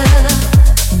to love.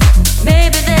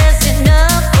 Maybe there's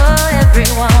enough for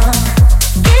everyone.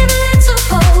 Give a little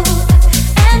hope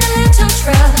and a little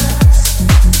trust.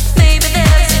 Maybe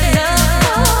there's enough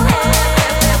for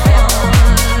everyone.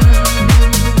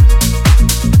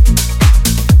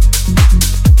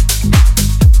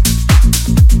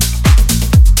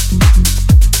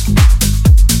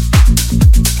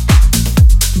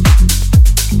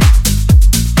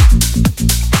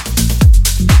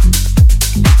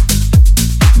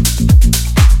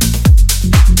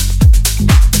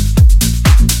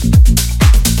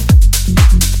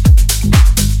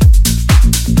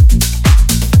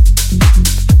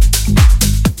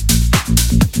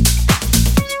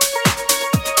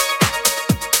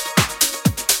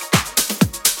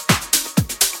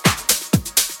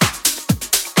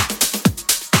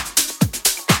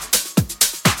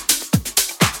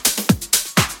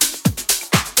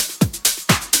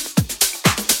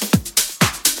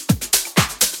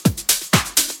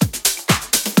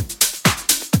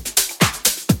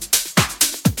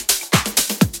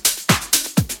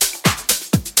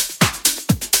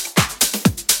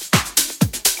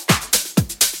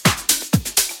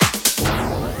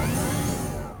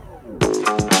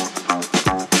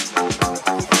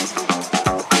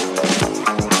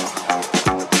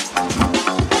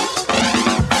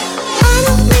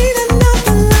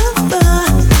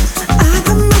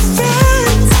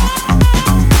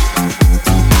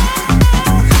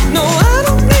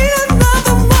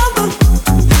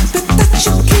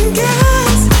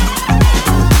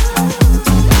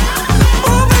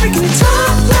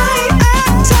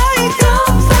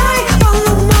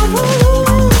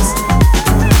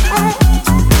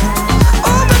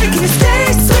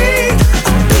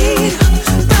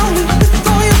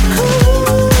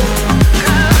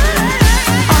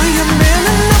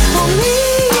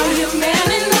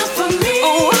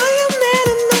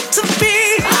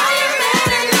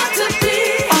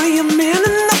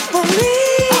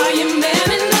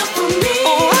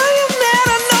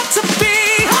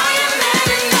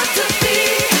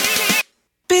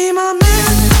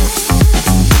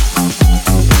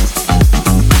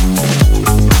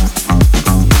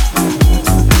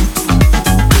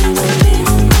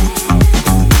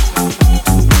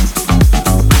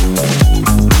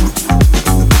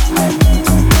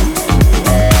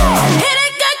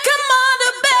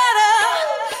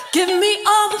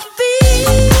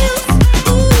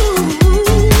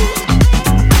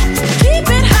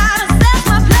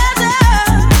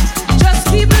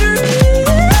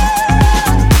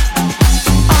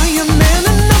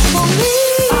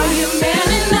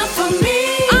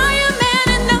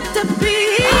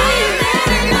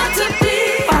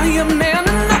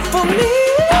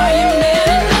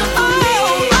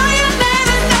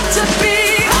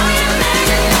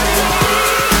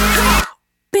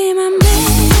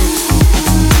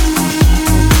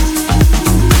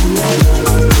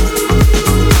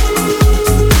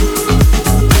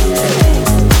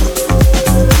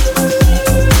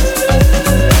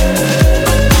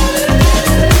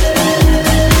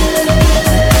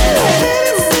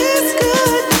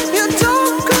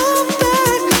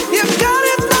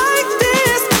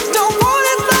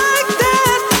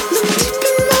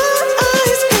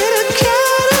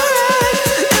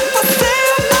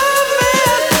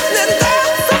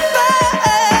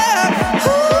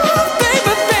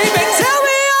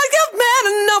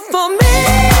 for me?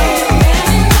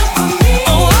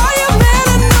 Oh, are you man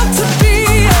enough to be?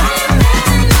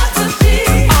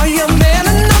 Are you man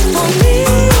enough for me?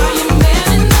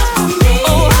 Oh,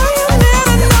 are you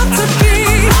man enough to be?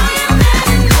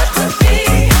 Be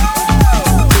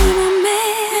my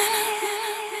man.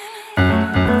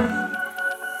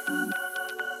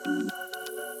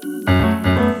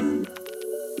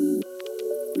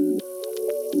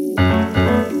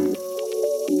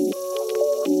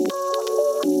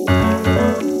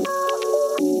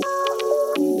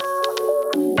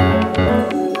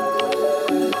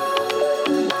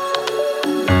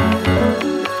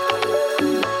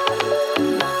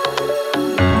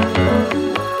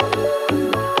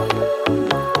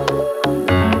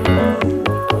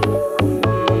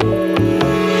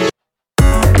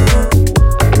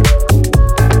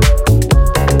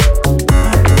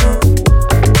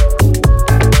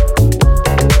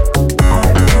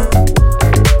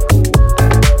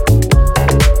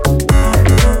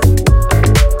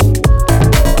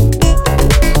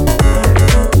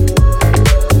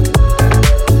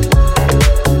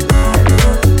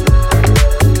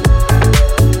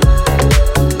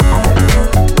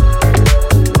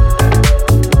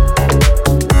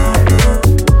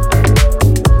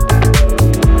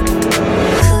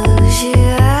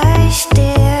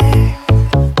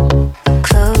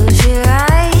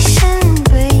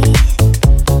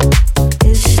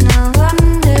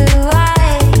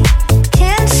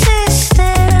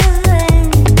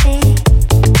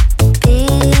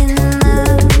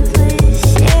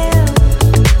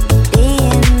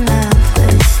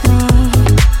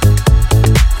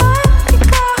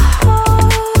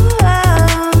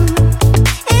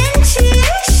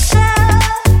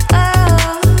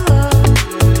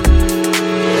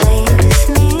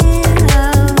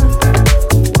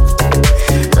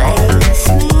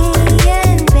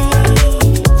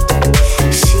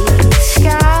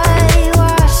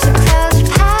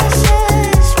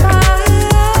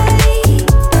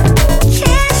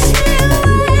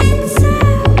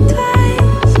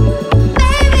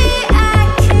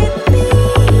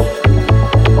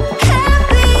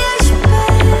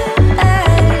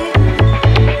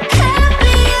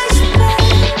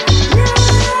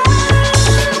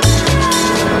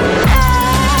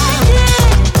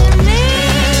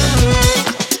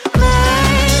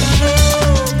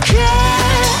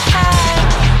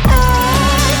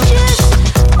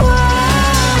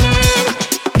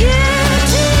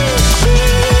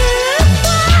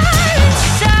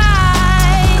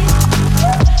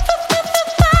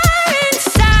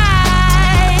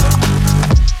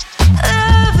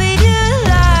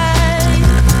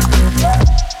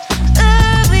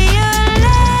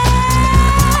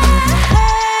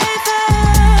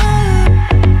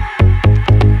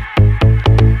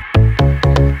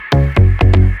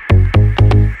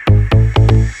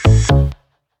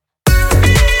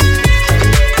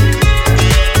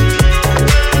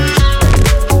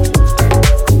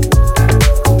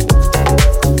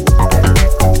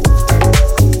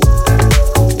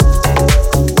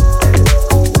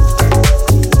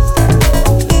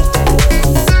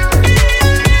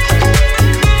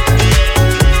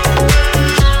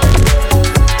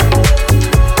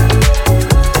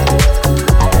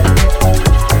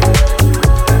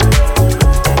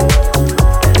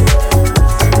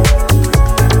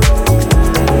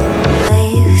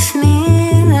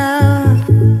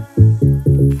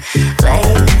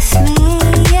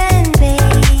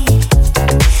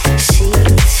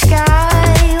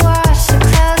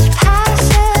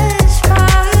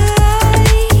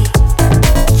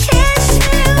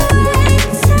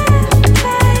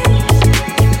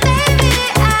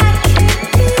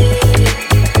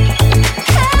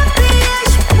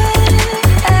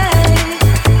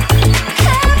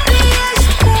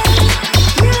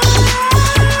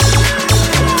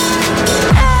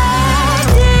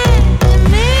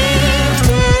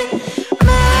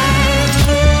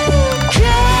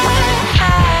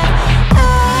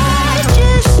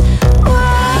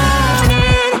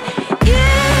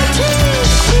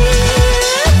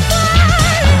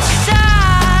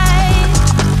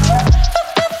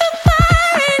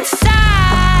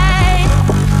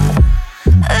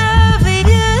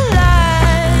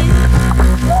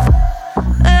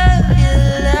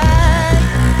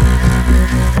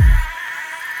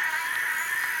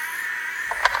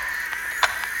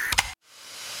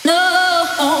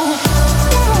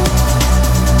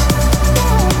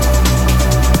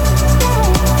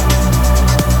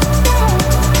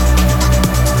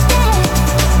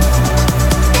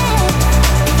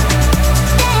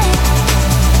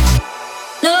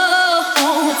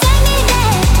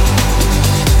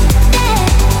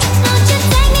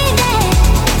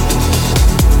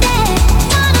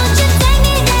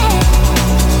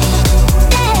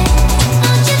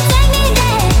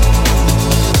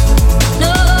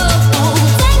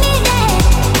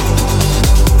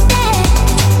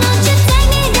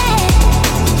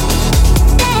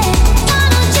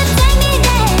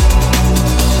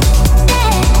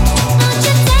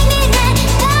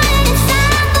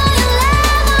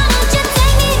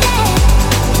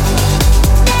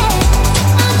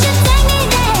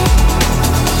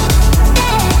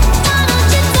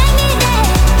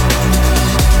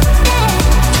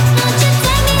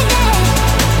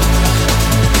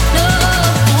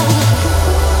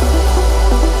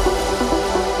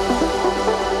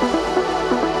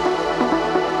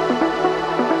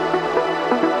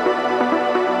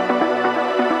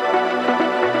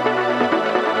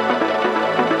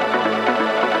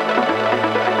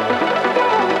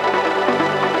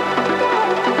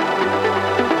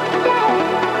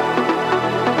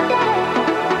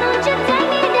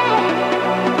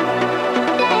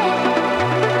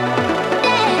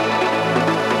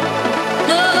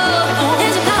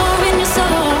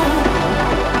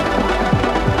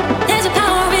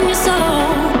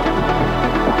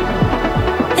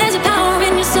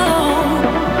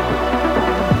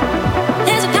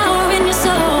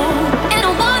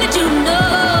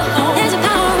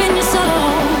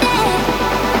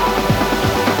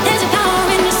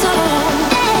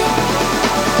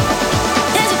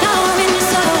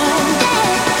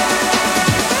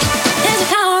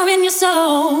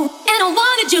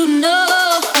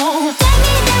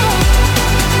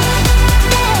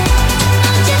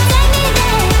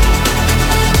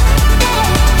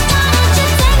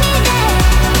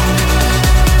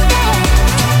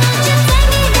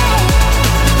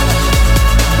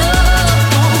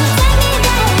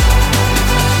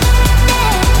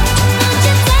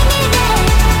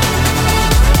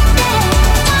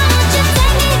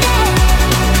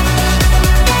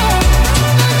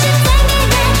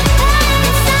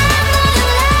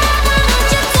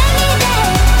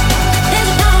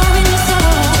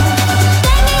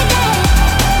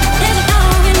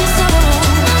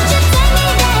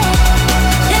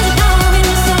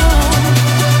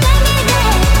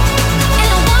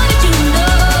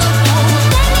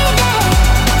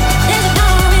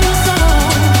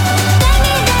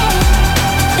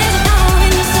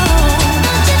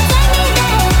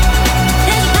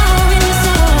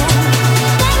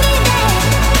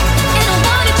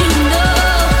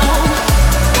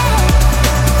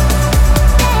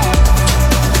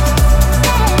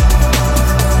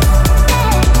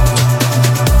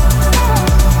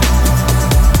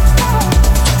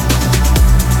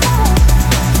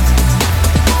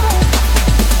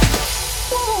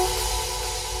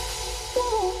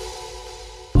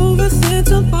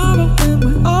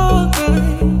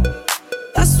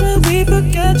 we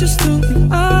forget just who we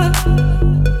are.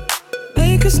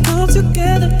 Make us come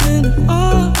together and it's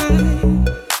alright.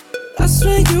 That's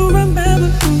when you remember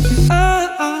who you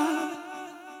are.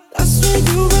 That's when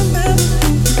you remember who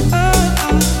you are.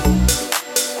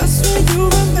 That's when you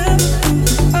remember who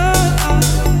you are.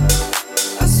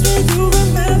 That's when you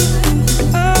remember who you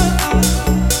are.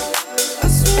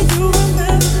 That's when you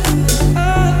remember who you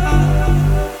are.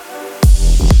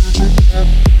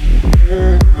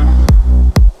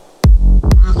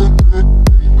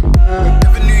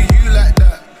 Never knew you like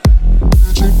that.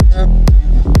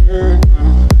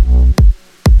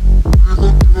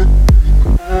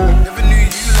 Never knew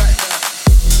you like that.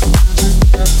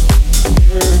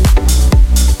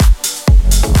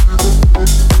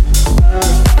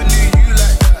 Never knew you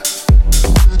like that.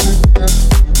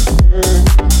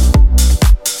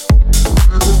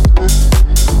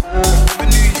 Never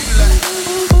knew you like that.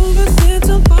 Overthink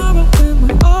tomorrow when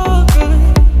we're alright.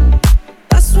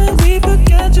 That's when we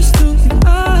forget just who we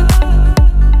are.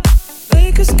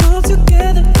 Make us come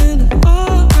together and it's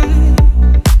alright.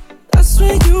 That's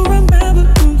when you remember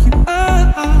who you are.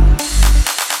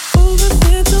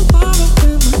 Overthink tomorrow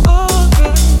when we're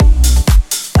alright.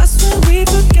 That's when we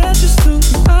forget just who we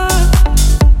are.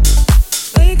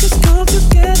 Make us come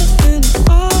together and it's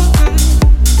alright.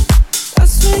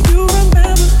 That's when you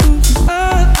remember who you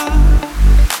are.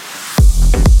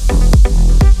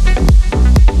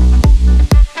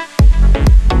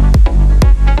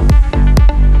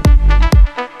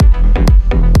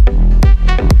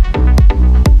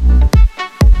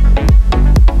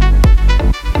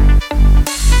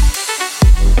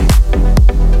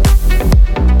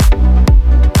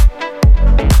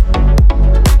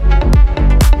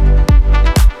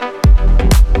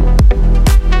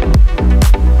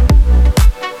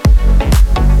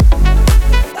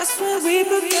 That's when we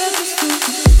forget just who we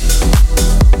are.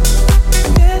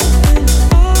 Get it and it's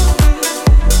alright.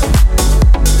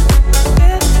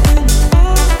 Get it and it's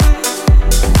alright.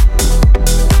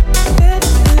 Get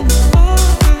it and it's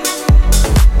alright.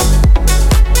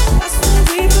 That's when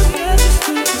we forget just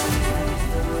who we are.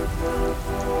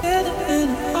 Get it and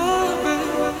it's alright.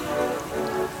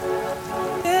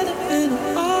 Get it and it's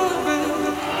alright.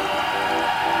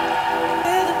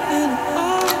 Get it and it's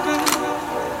alright.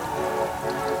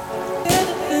 Get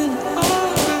it and it's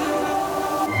alright.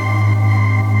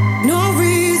 No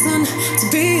reason to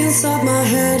be inside my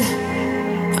head.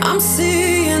 I'm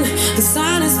seeing the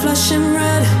sign is flashing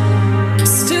red.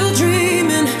 Still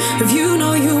dreaming of you,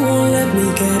 know you won't let me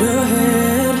get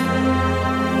ahead.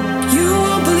 You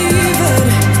won't believe it,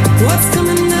 what's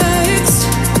coming next.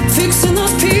 Fixing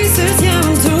those pieces, yeah,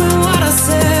 I'm doing what I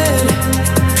said.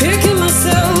 Picking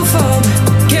myself up,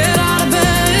 get out of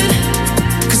bed.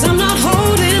 'Cause I'm not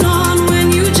holding on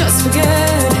when you just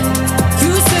forget.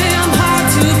 You say I'm hard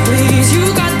to please, you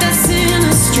got that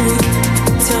sinner streak.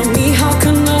 Tell me how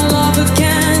can I love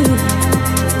again?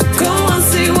 Go on,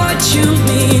 say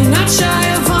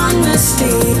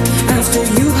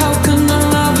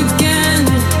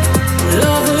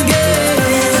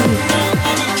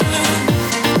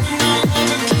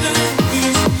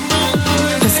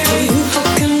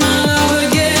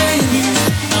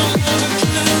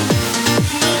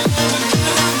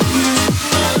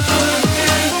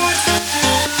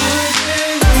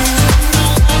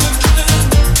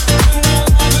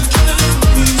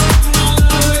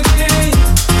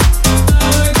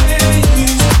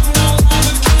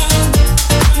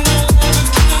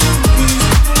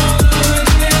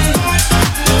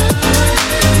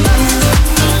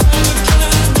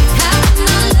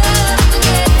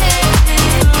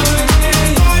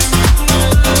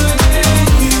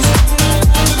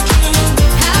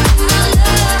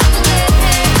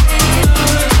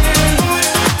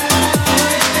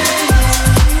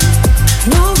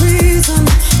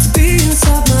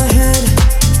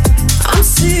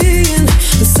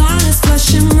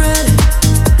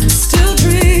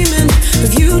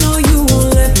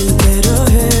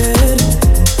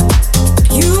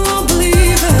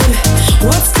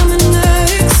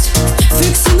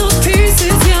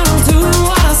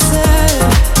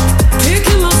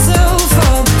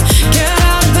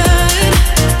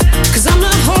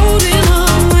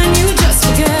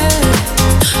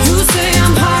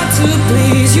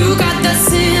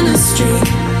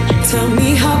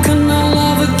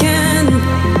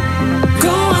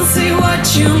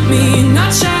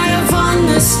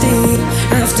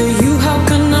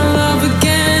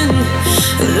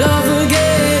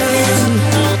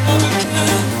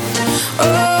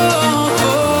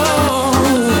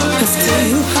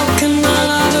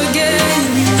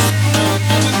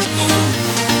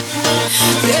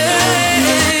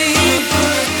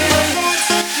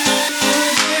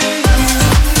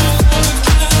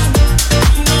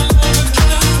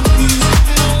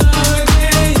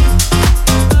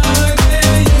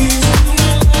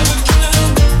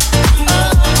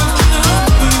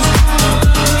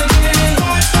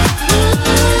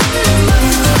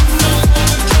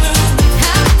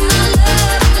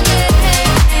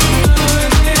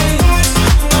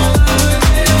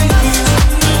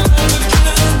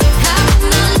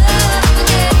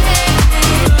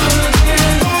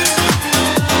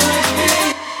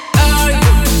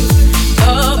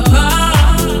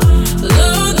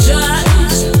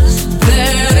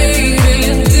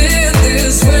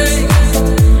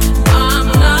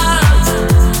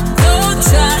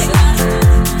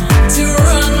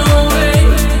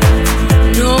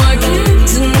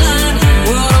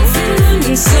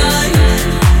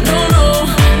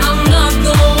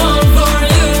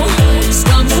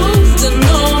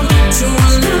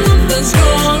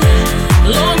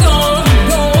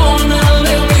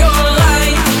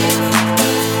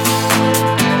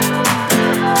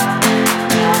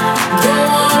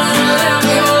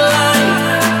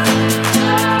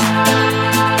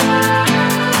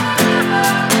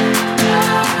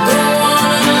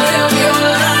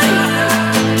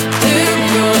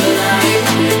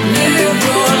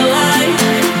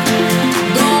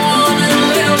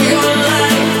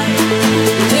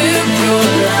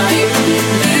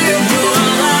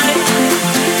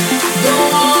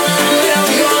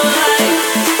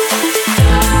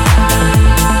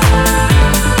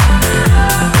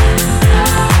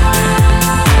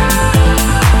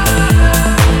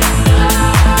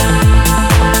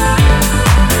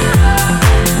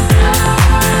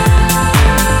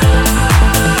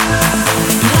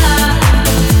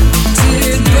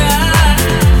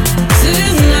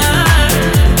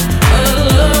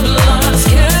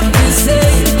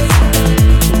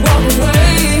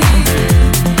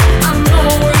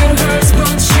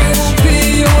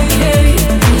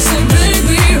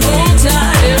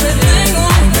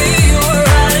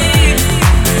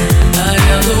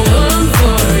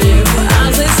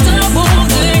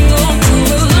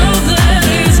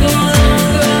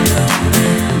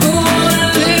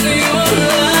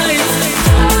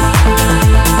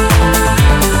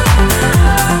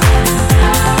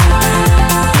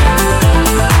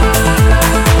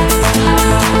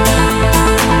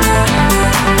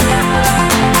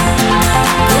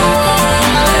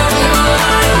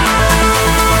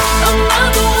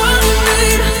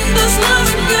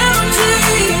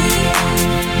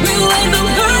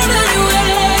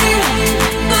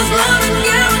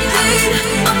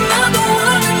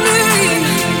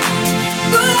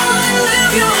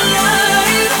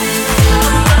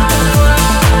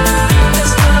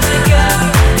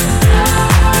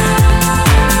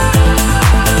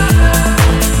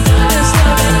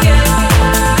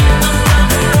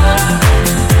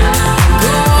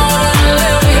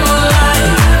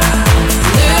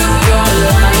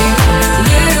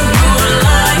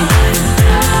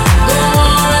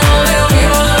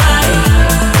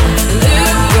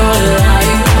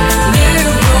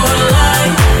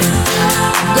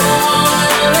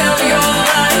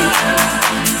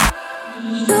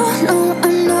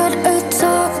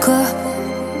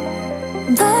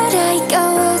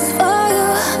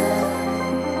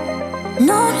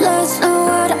No, that's not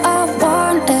what I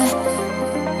wanted.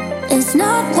 It's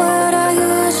not what I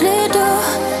usually do.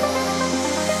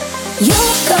 You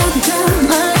got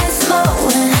my last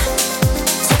moment,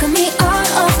 taking me out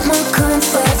of my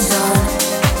comfort zone.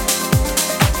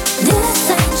 This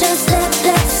ain't just lip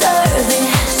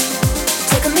service,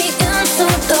 taking me into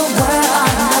the world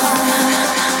unknown.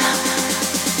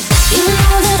 You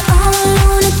know that I'm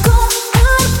alone to go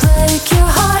and break your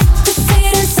heart. The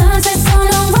fading sunsets on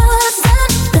the walls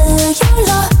and lay you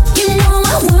low. You know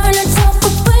I wanna talk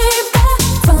way back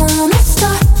from the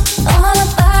start, all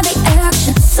about the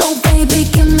action. So baby,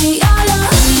 give me your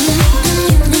love.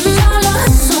 Give me your love.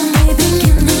 So baby,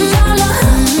 give me your love.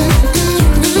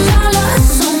 Give me your love.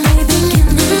 So baby, give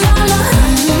me your love.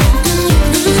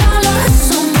 Give me your love.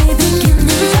 So baby, give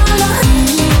me your love.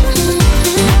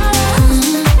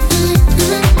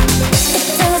 It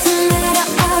doesn't matter,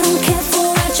 I don't care for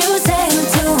what you say or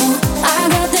do. I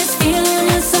got this feeling,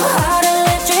 it's so hard,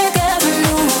 electric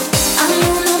avenue. I'm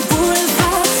on a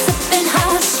boulevard, sipping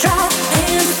hot straw,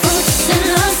 and fruits in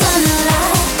the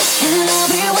sunlight, and I'll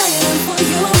be waiting for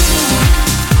you.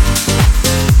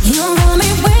 You got me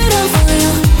waiting for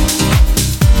you.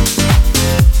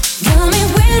 Got me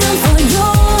waiting for you.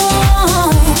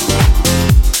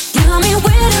 Got me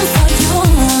waiting for you.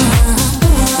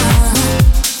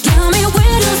 Got me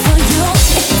waiting for you.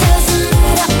 It doesn't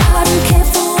matter, I don't care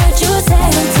for what you say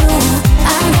or do.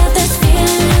 I got this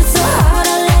feeling, it's so hard,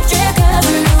 electric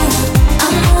avenue.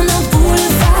 I'm on the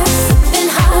boulevard, sipping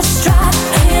hot straw,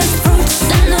 and fruits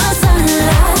in the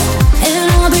sunlight, and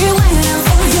I'll be waiting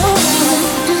for you.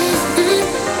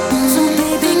 So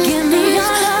baby, give me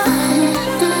your love.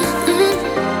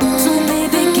 So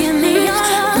baby, give me your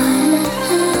love.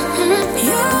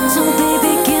 So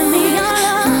baby, give me your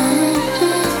love.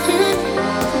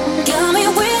 Got me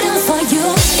waiting for you.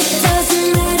 It doesn't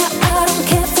matter, I don't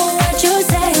care for what you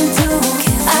say or do.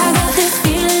 I got this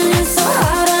feeling, it's so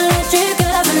hard, electric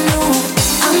avenue.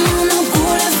 I'm on the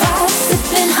boulevard,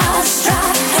 sipping hot straw,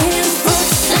 and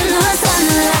fruits in the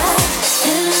sunlight,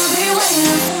 and I'll be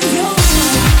waiting for you.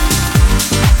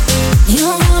 You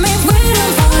got me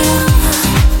waiting for you.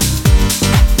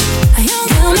 You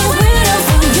got me waiting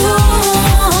for you.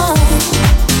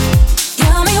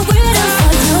 Got me waiting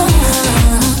for you.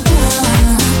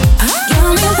 Got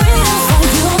me waiting for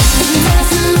you. It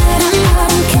doesn't matter, I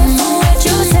don't care for what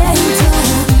you say or do.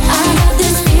 I got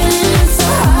this feeling, it's so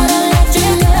hard,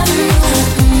 electric avenue.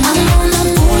 I'm on the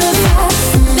boulevard,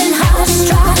 sipping hot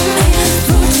straw, and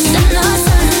fruits in the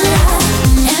sunlight,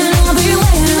 and I'll be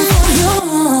waiting for you.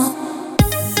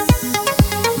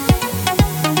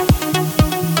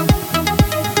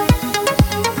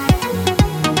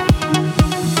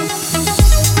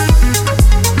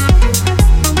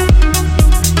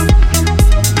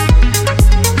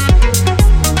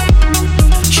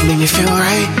 She make me feel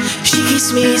right, she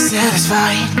keeps me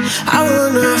satisfied. I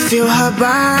wanna feel her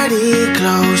body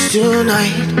close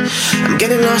tonight. I'm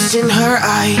getting lost in her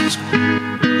eyes,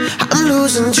 I'm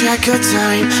losing track of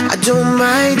time. I don't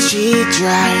mind, she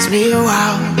drives me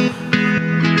wild.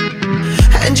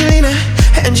 Angelina,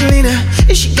 Angelina,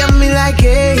 she got me like,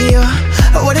 hey,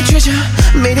 oh, what a treasure,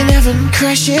 made in heaven,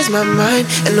 crashes my mind.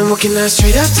 And I'm walking out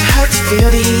straight up to her to feel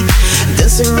the heat,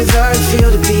 dancing with her and feel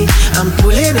the beat. I'm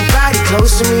pulling her body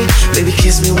close to me, baby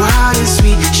kiss me wild and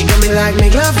sweet. She got me like,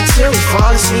 make love until we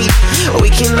fall asleep,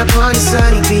 waking up on the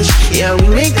sunny beach. Yeah, we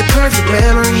make the perfect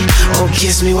memory. Oh,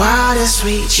 kiss me wild and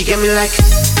sweet. She got me like,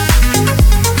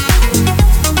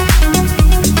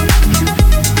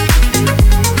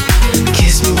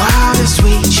 kiss me wild and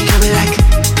sweet. She got me like,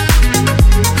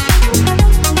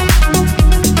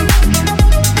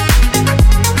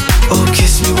 oh,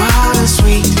 kiss me wild and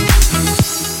sweet.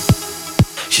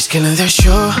 She's killing the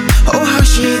show. Oh, how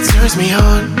she turns me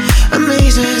on,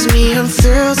 amazes me. I'm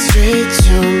thrilled straight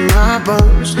to my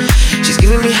bones. She's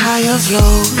giving me higher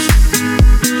flows.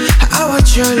 I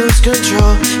watch her lose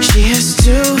control. She is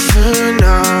too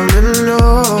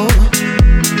phenomenal.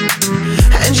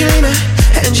 Angelina,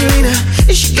 Angelina,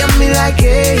 she got me like,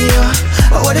 hey,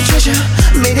 oh, what a treasure,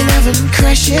 made in heaven,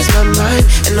 crashes my mind.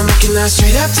 And I'm walking out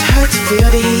straight up to her to feel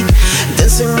the heat,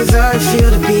 dancing with her and feel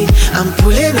the beat. I'm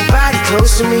pulling her body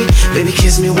close to me, baby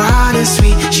kiss me wild and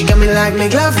sweet. She got me like,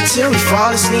 make love until we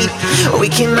fall asleep,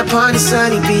 waking up on the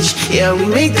sunny beach. Yeah, we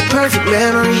make the perfect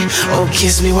memory. Oh,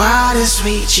 kiss me wild and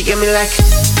sweet. She got me like,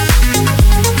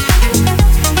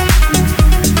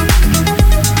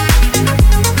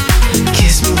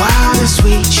 kiss me wild and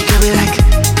sweet. She got me like,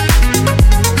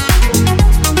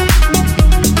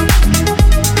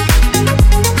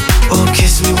 oh,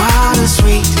 kiss me wild and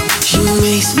sweet. She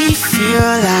makes me feel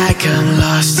like I'm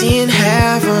lost in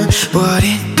heaven, but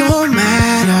it don't matter.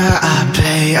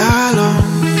 be alone.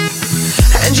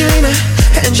 Angelina,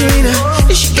 Angelina,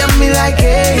 she got me like,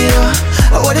 hey,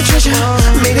 oh, what a treasure,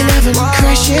 made in heaven,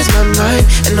 crashes my mind.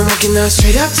 And I'm walking out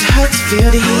straight up to her to feel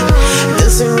the heat,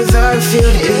 dancing with her to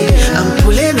feel the beat. I'm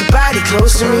pulling her body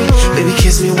close to me, baby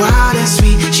kiss me wild and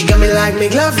sweet. She got me like,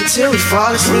 make love until we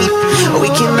fall asleep,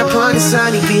 waking up on the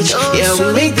sunny beach. Yeah,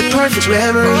 we make the perfect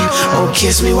memory. Oh,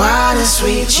 kiss me wild and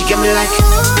sweet. She got me like,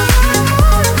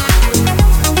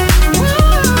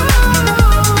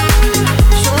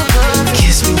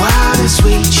 kiss me wild and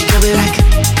sweet. She got me like,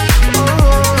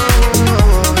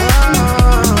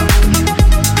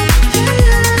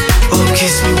 oh,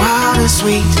 kiss me wild and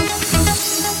sweet.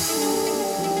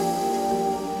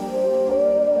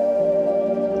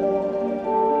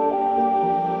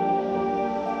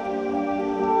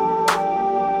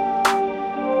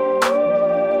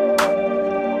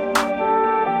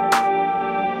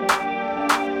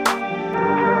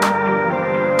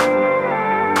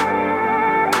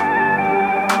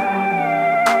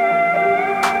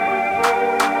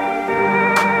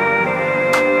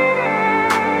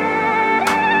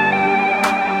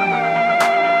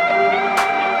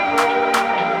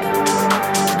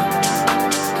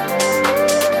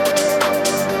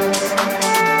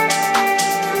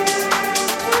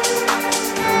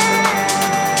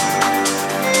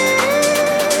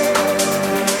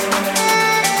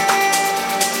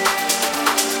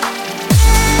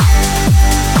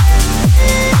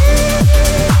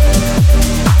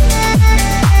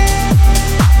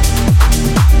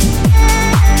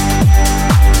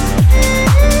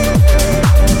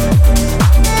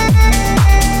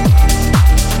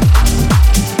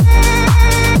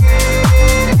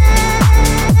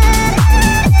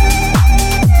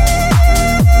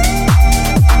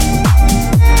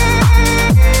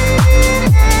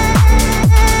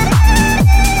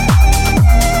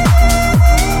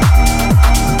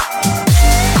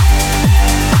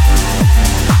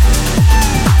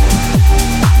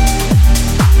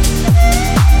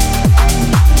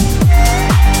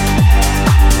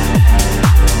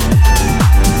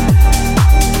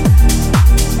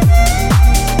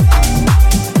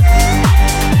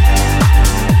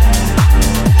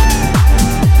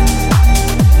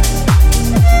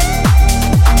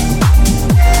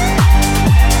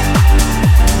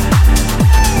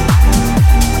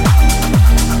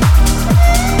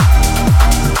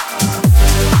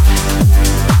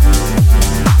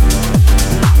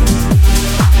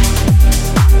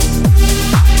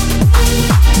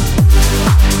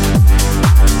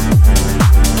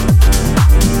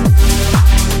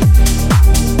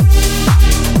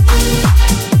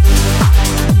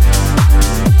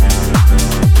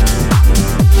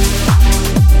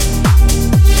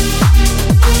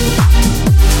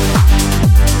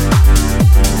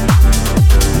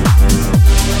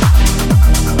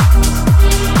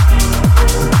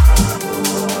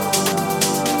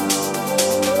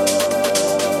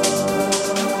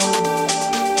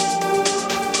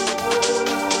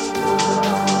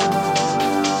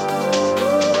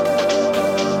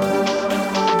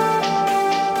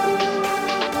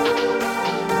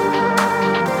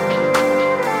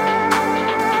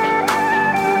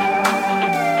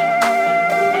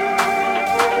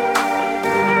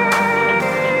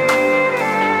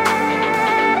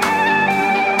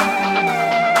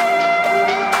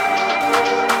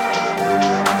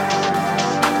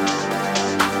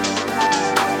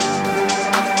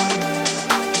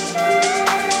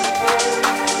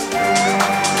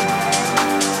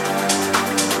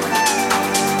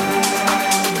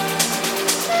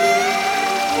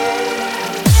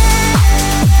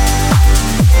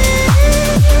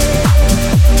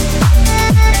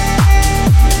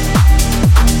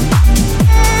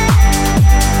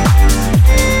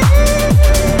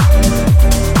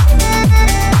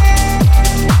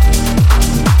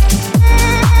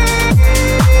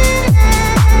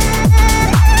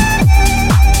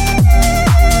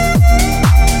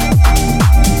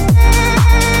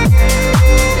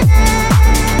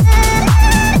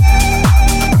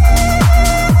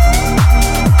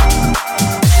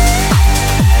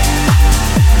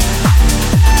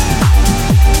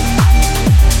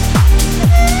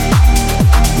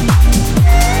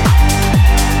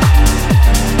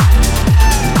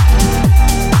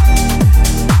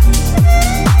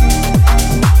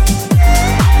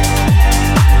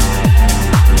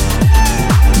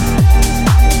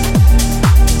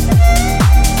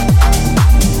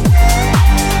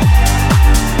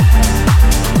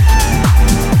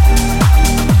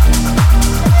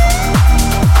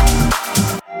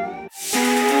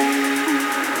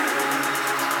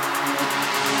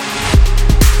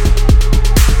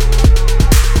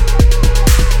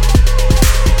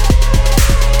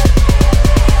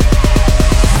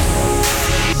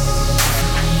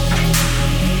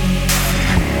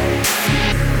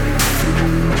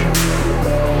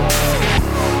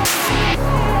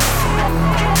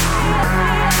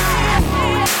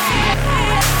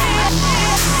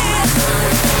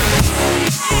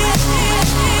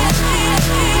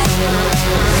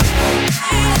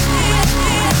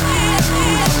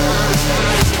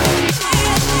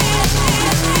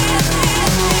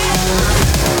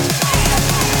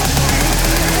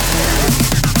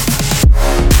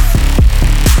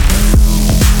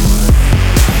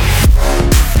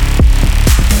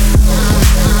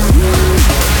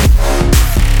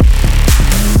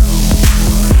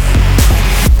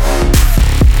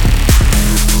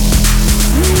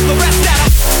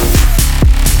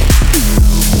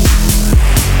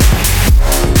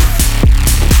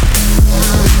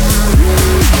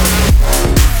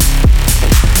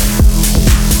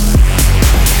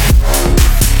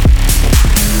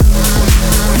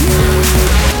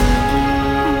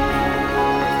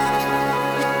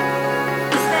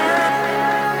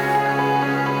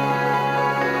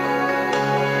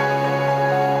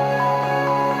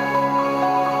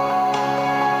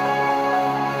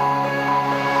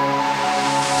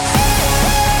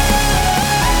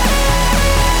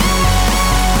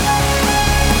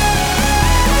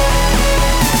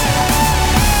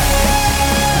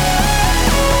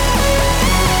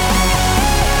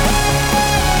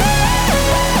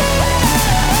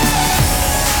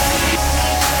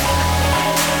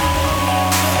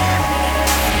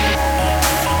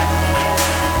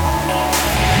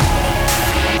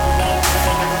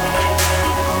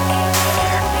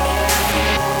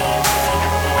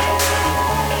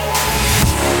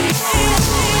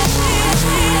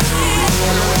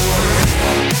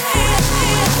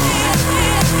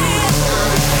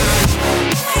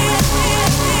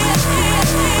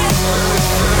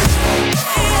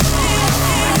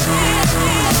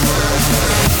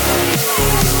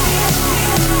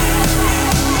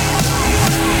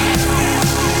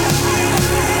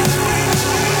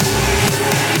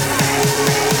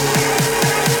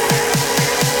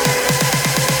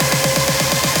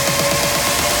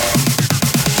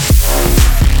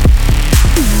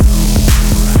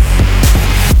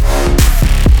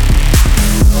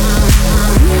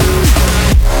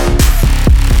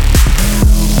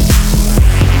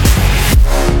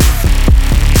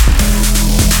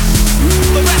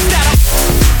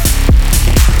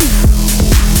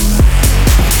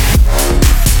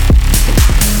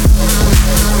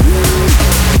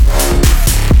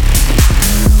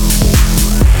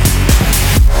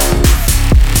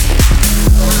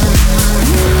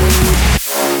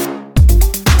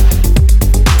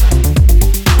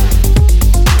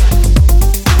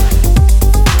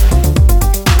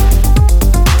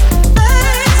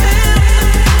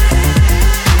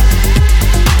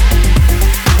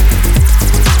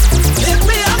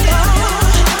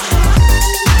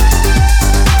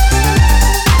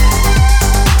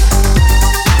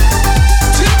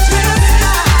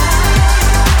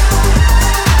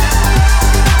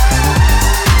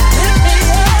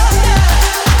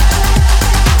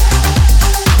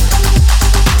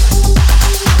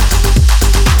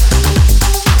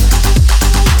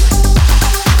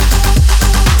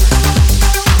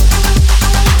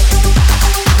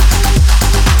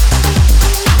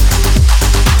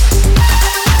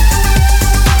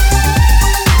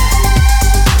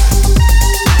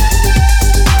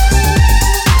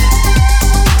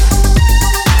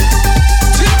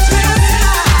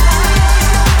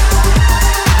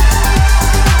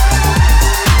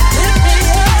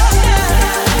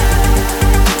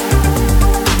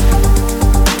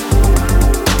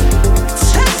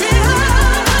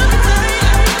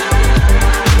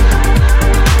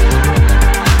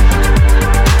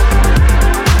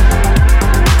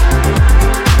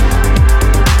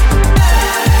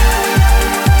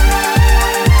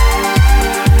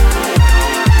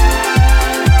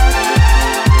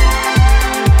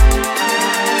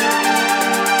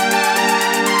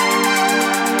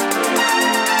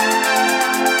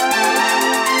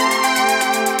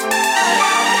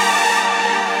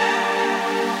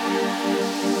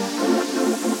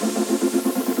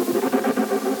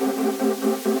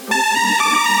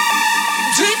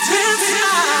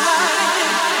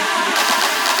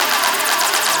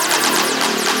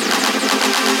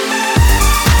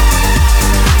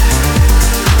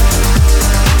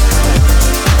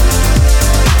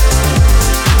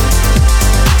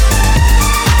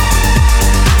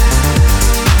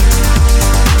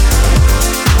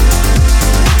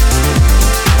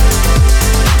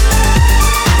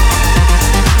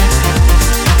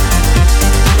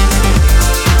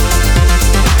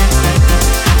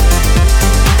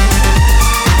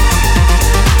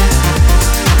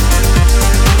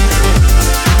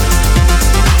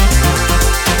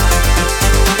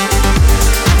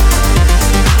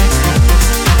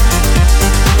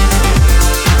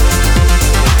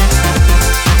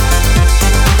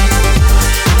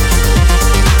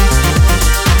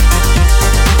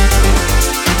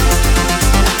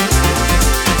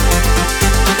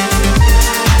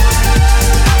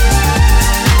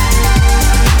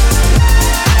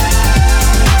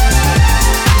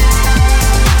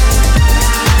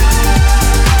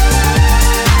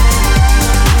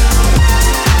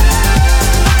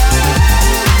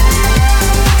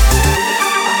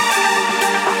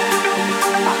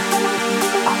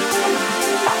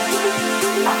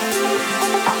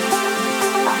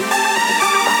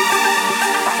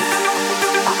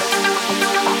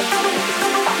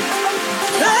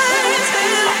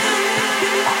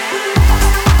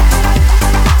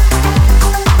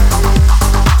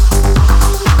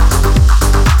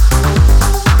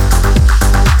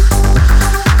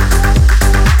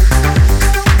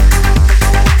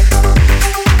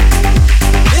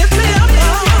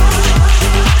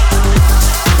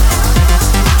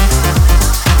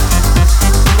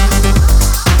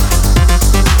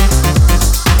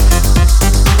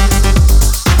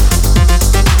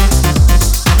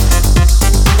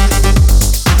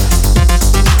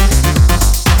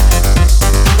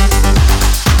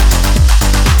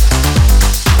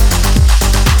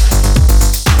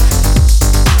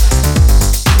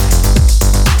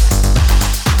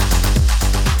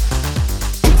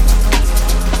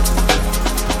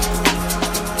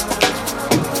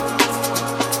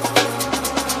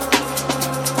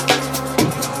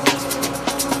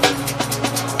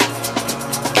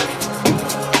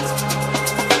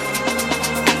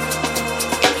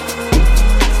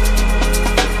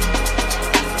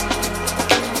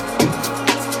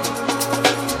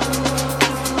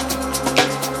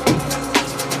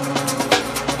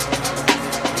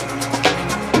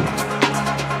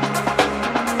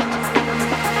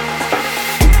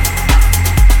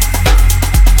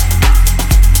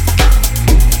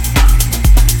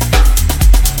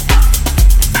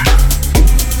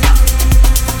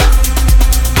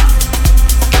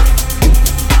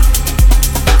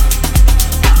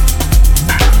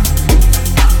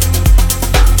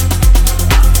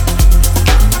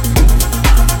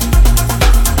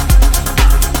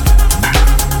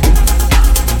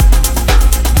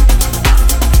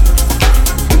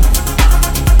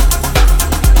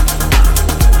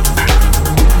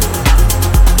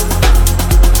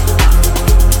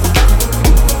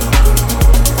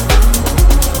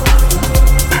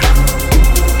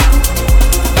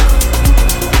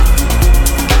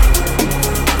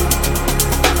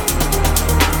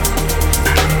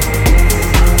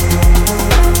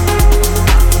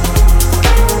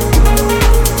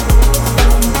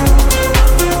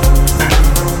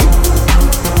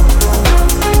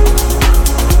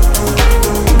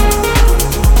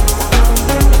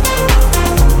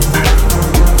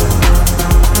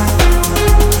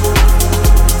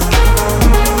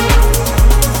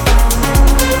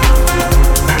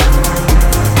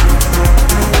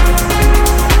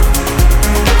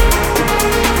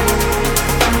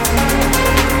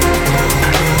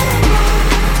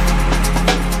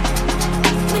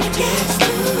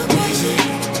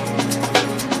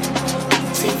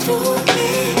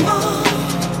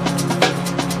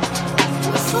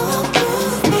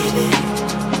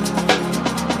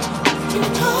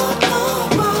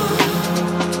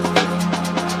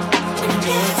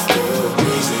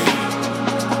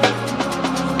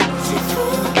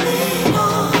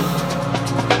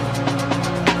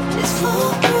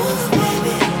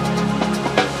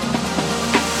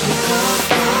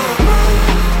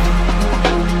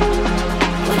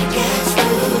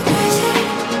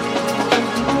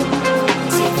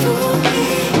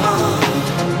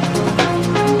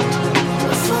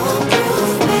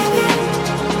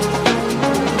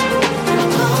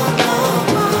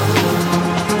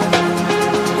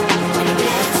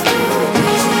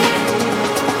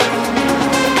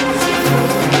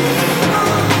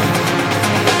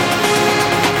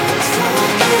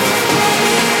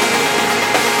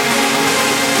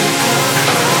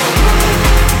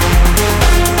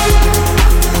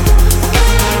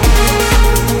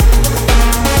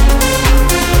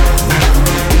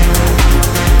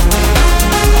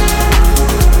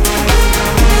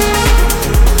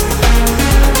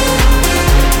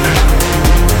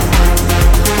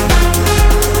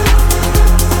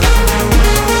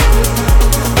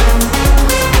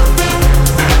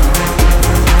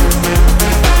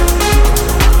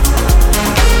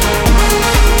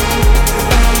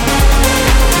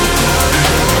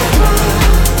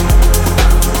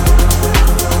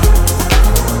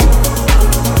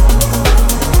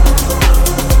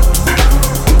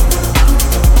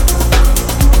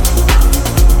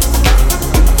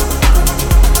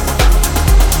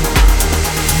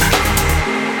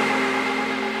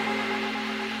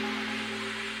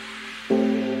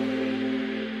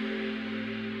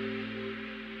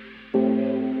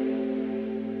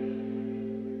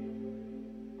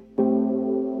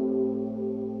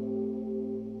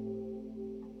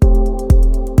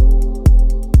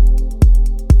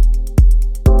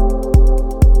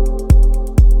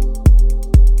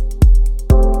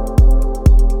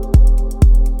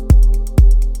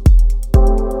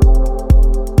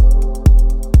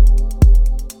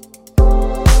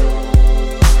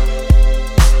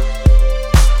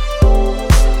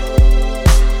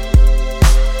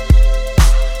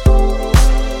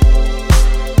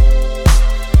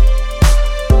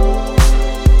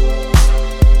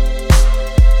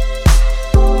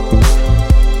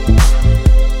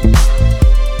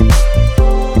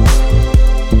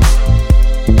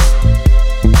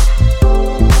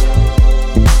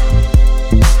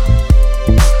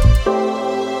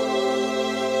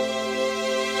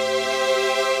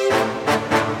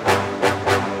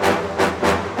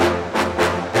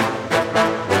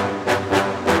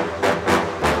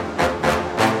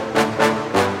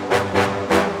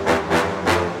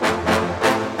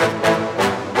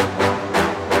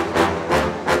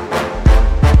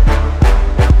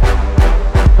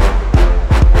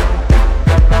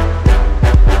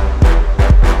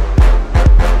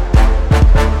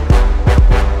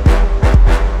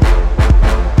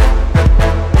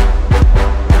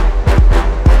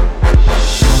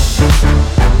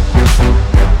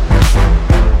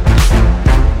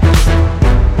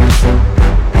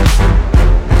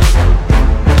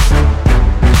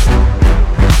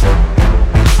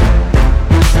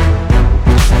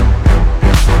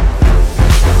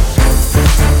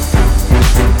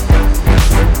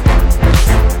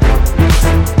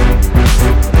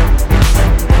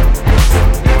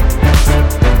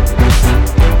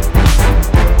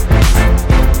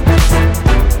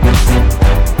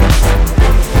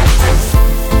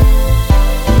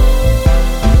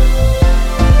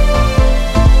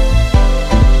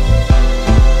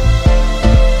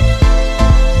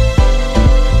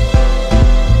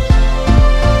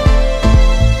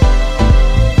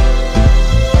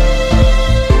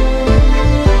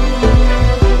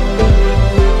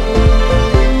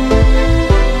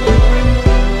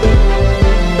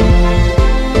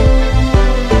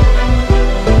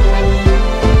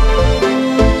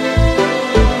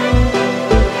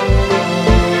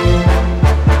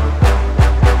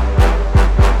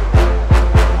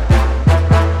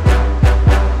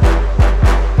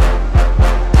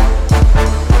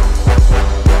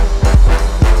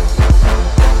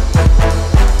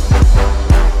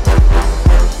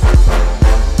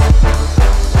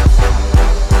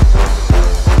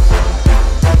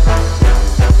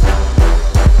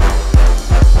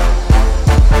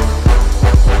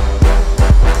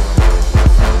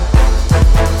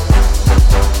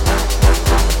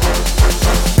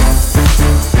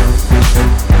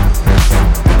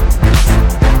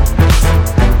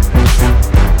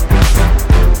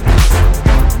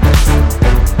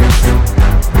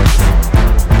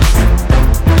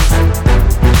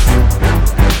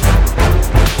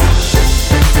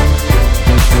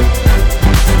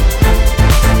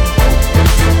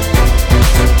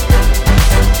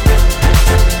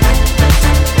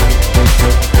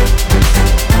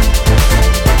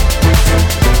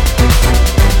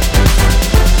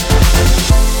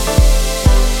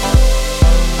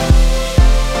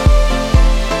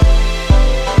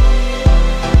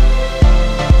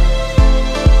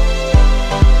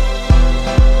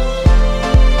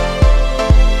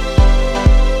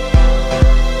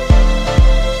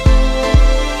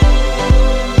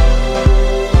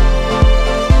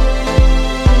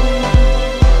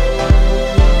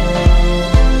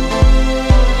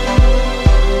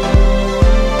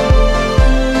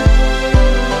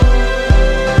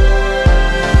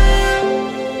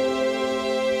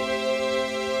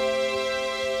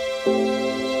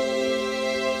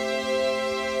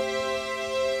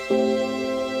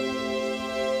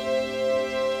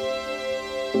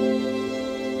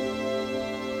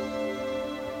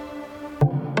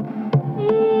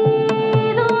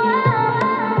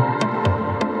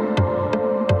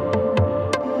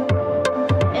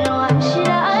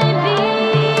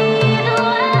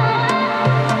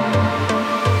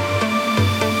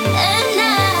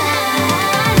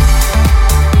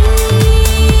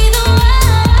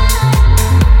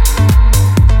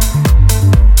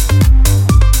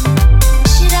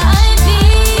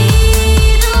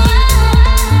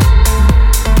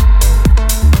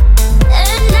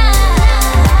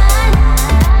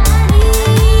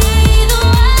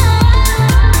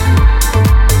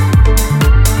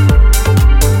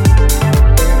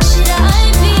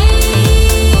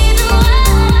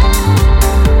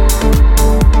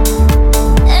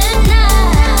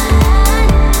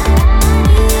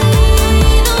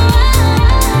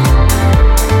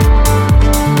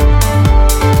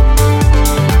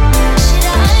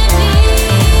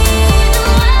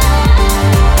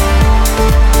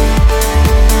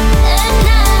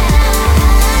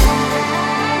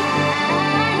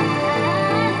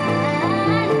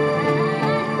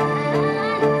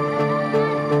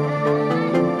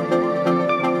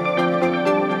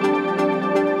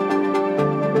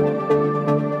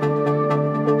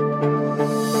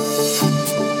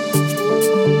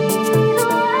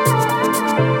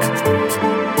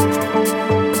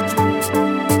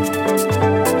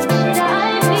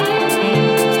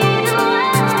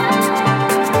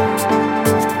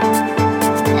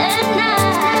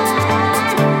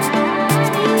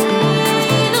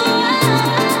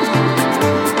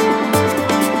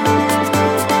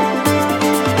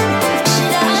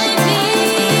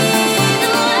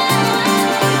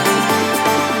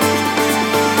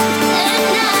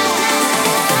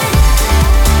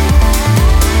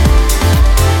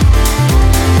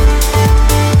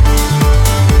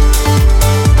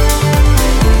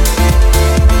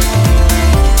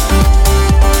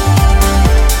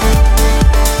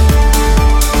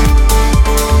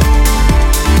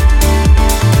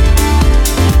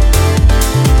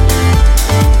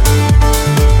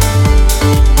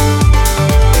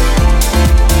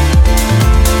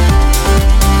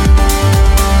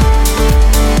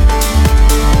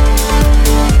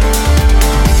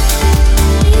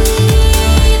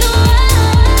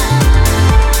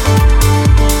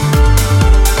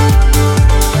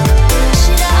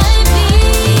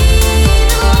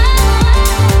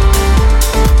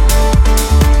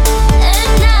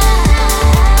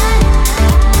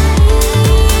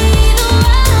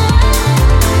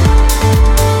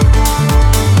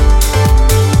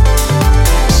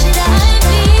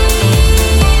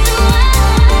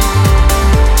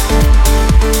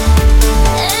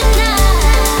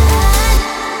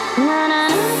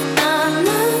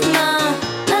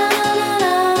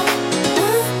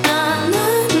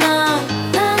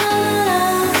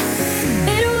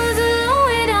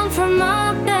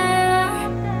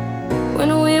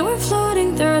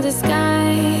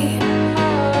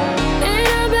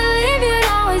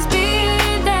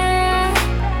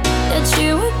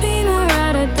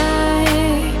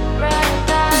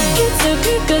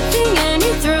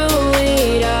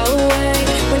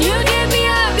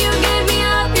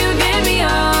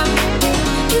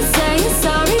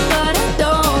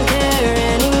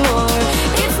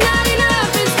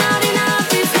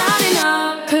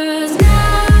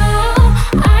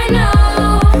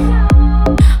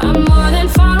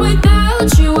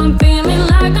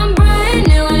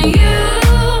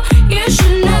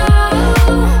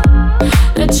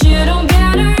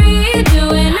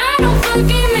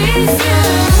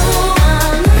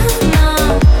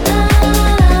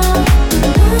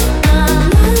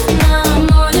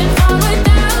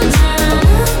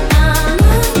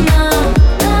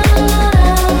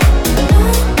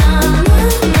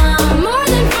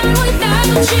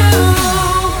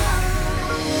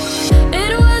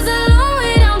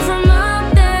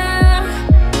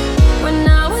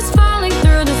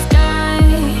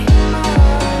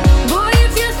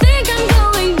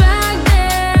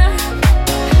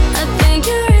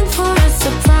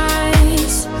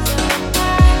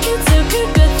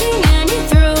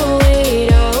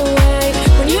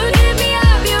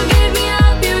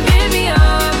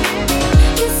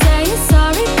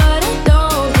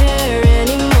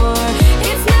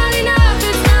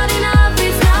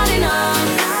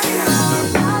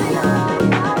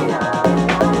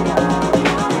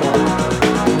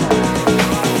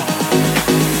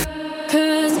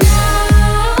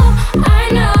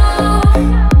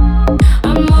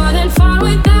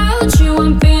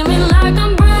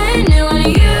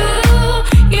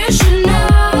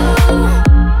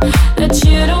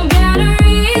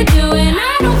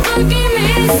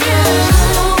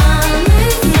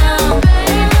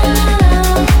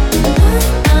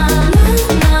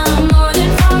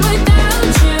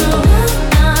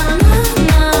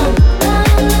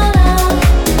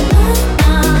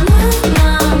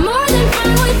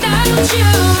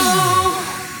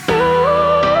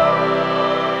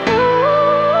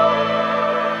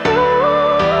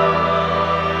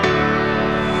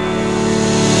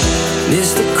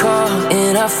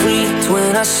 Then I freaked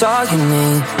when I saw your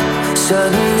name.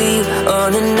 Suddenly,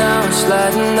 unannounced,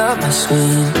 lighting up my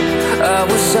screen. I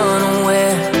was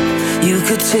unaware you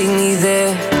could take me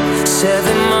there.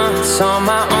 7 months on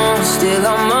my own, still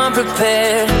I'm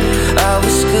unprepared. I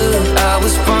was good, I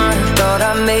was fine, thought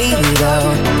I made it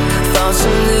out. Found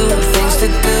some new things to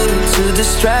do to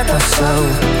distract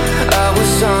myself. I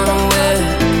was unaware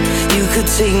you could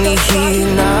take me here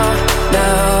now,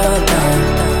 now,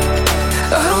 now.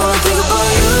 I don't wanna think about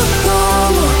you no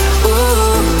more.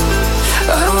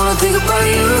 Ooh, I don't wanna think about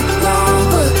you no more,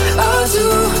 but I do.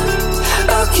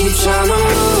 I keep trying to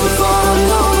move on,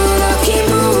 knowing I can't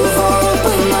move on,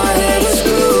 but my head is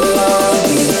screwed on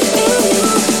you.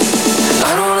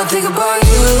 I don't wanna think about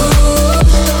you.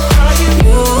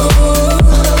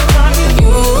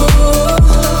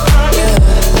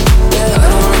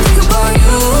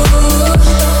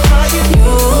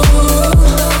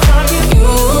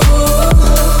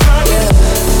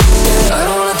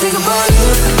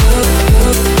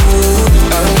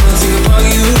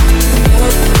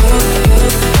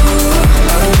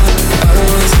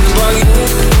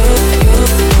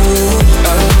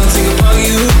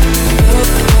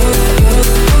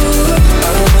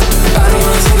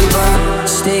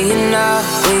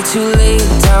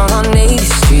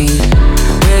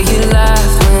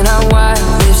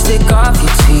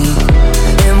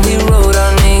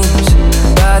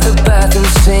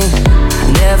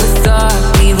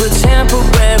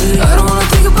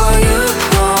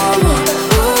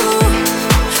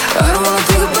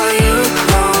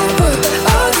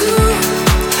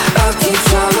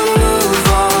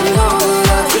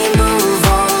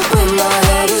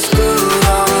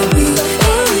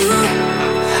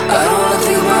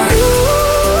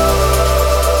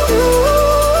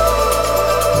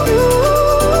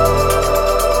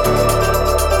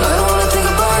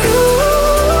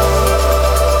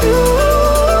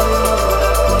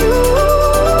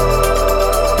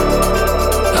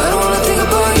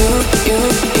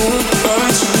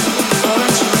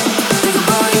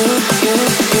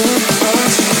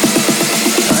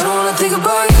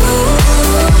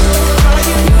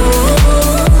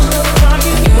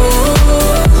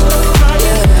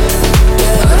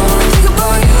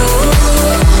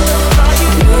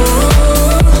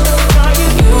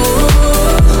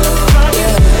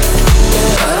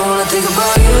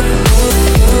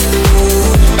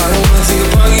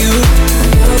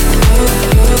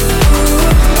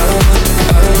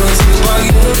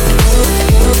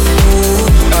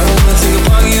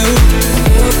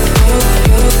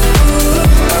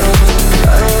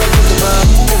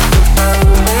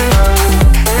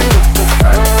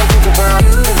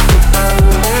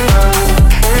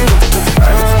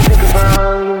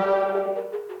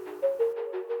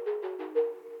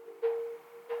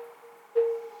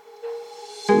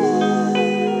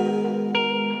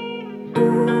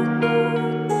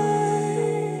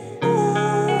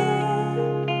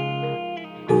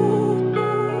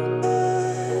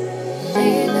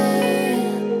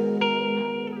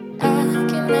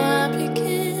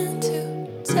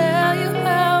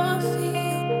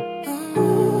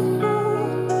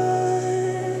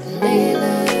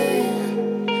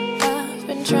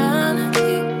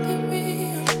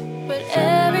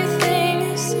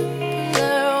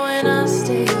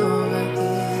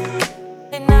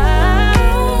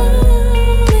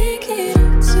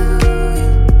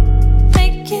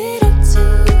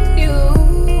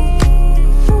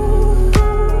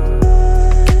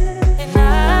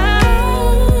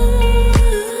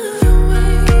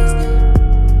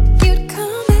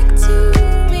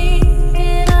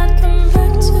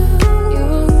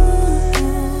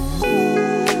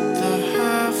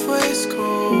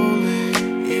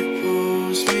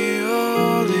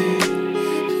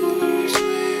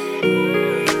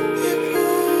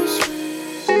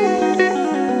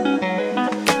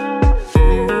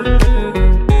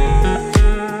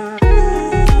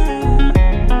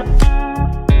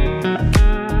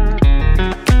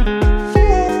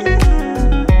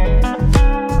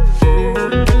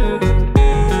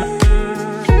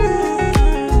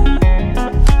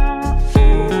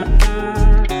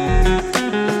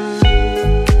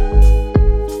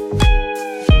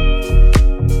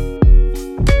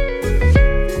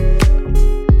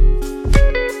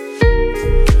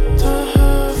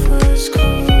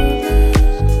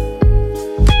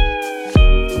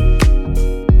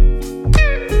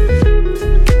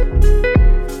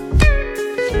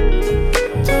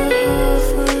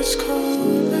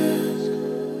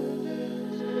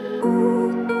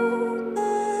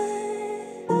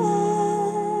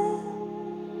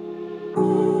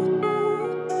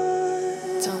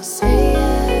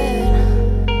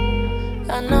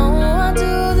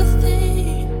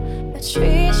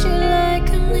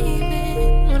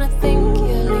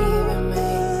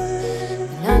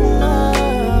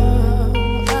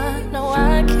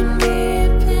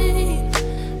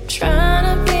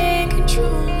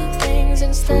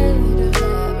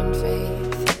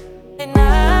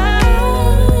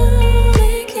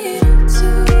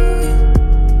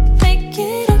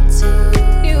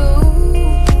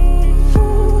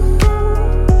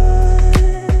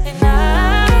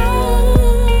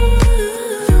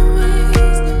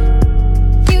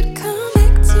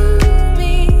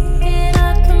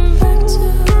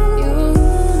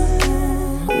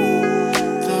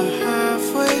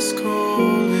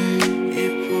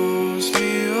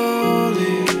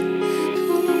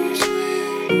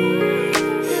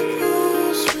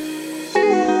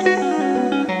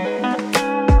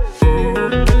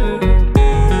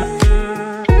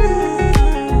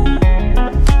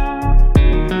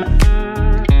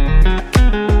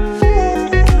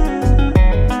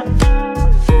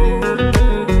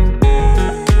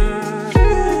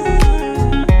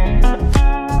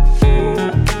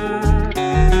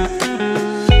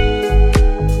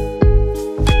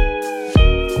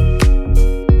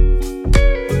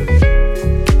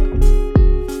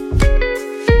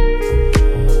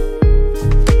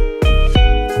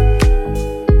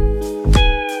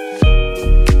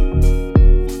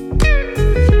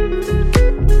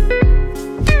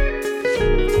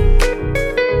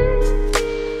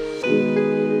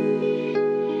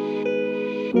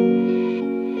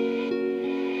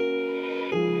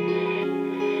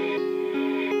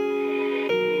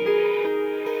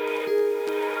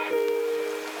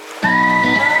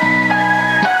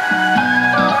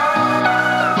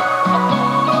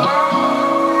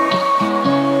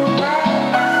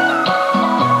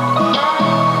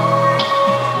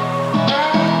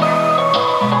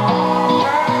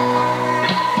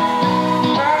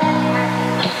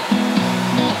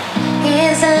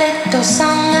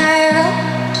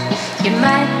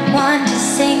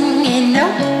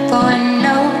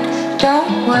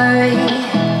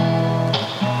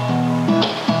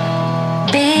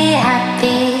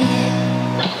 happy.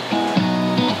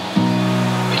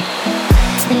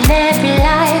 In every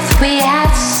life we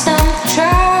have some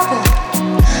trouble,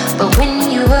 but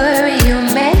when you worry you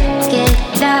make it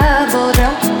double.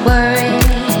 Don't worry,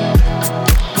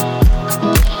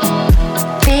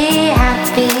 be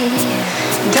happy.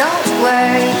 Don't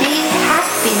worry, be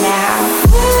happy now.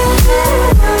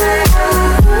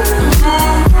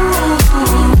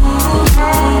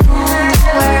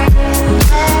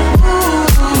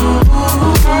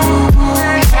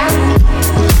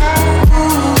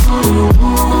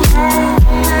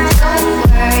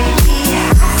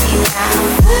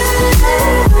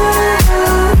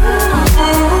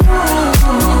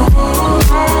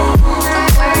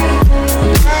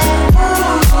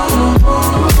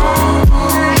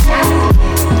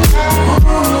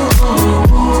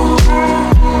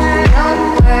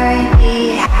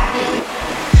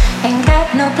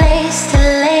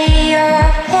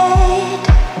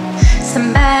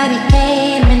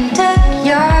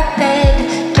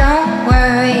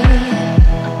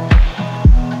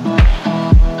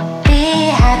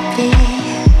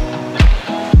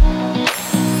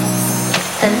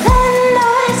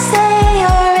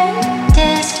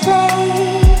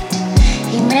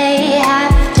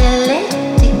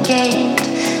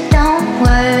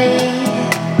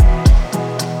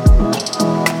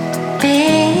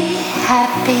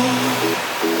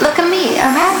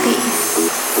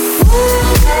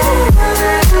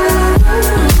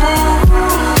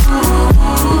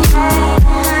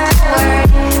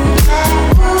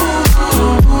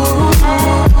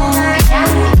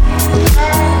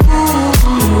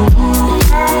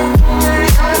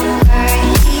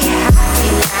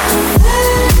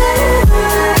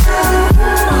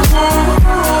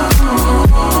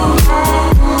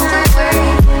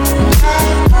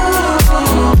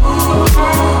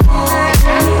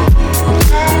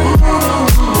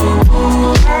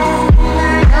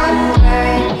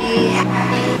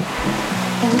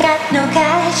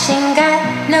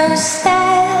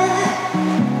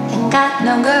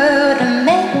 no girl to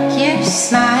make you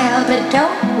smile, but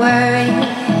don't worry,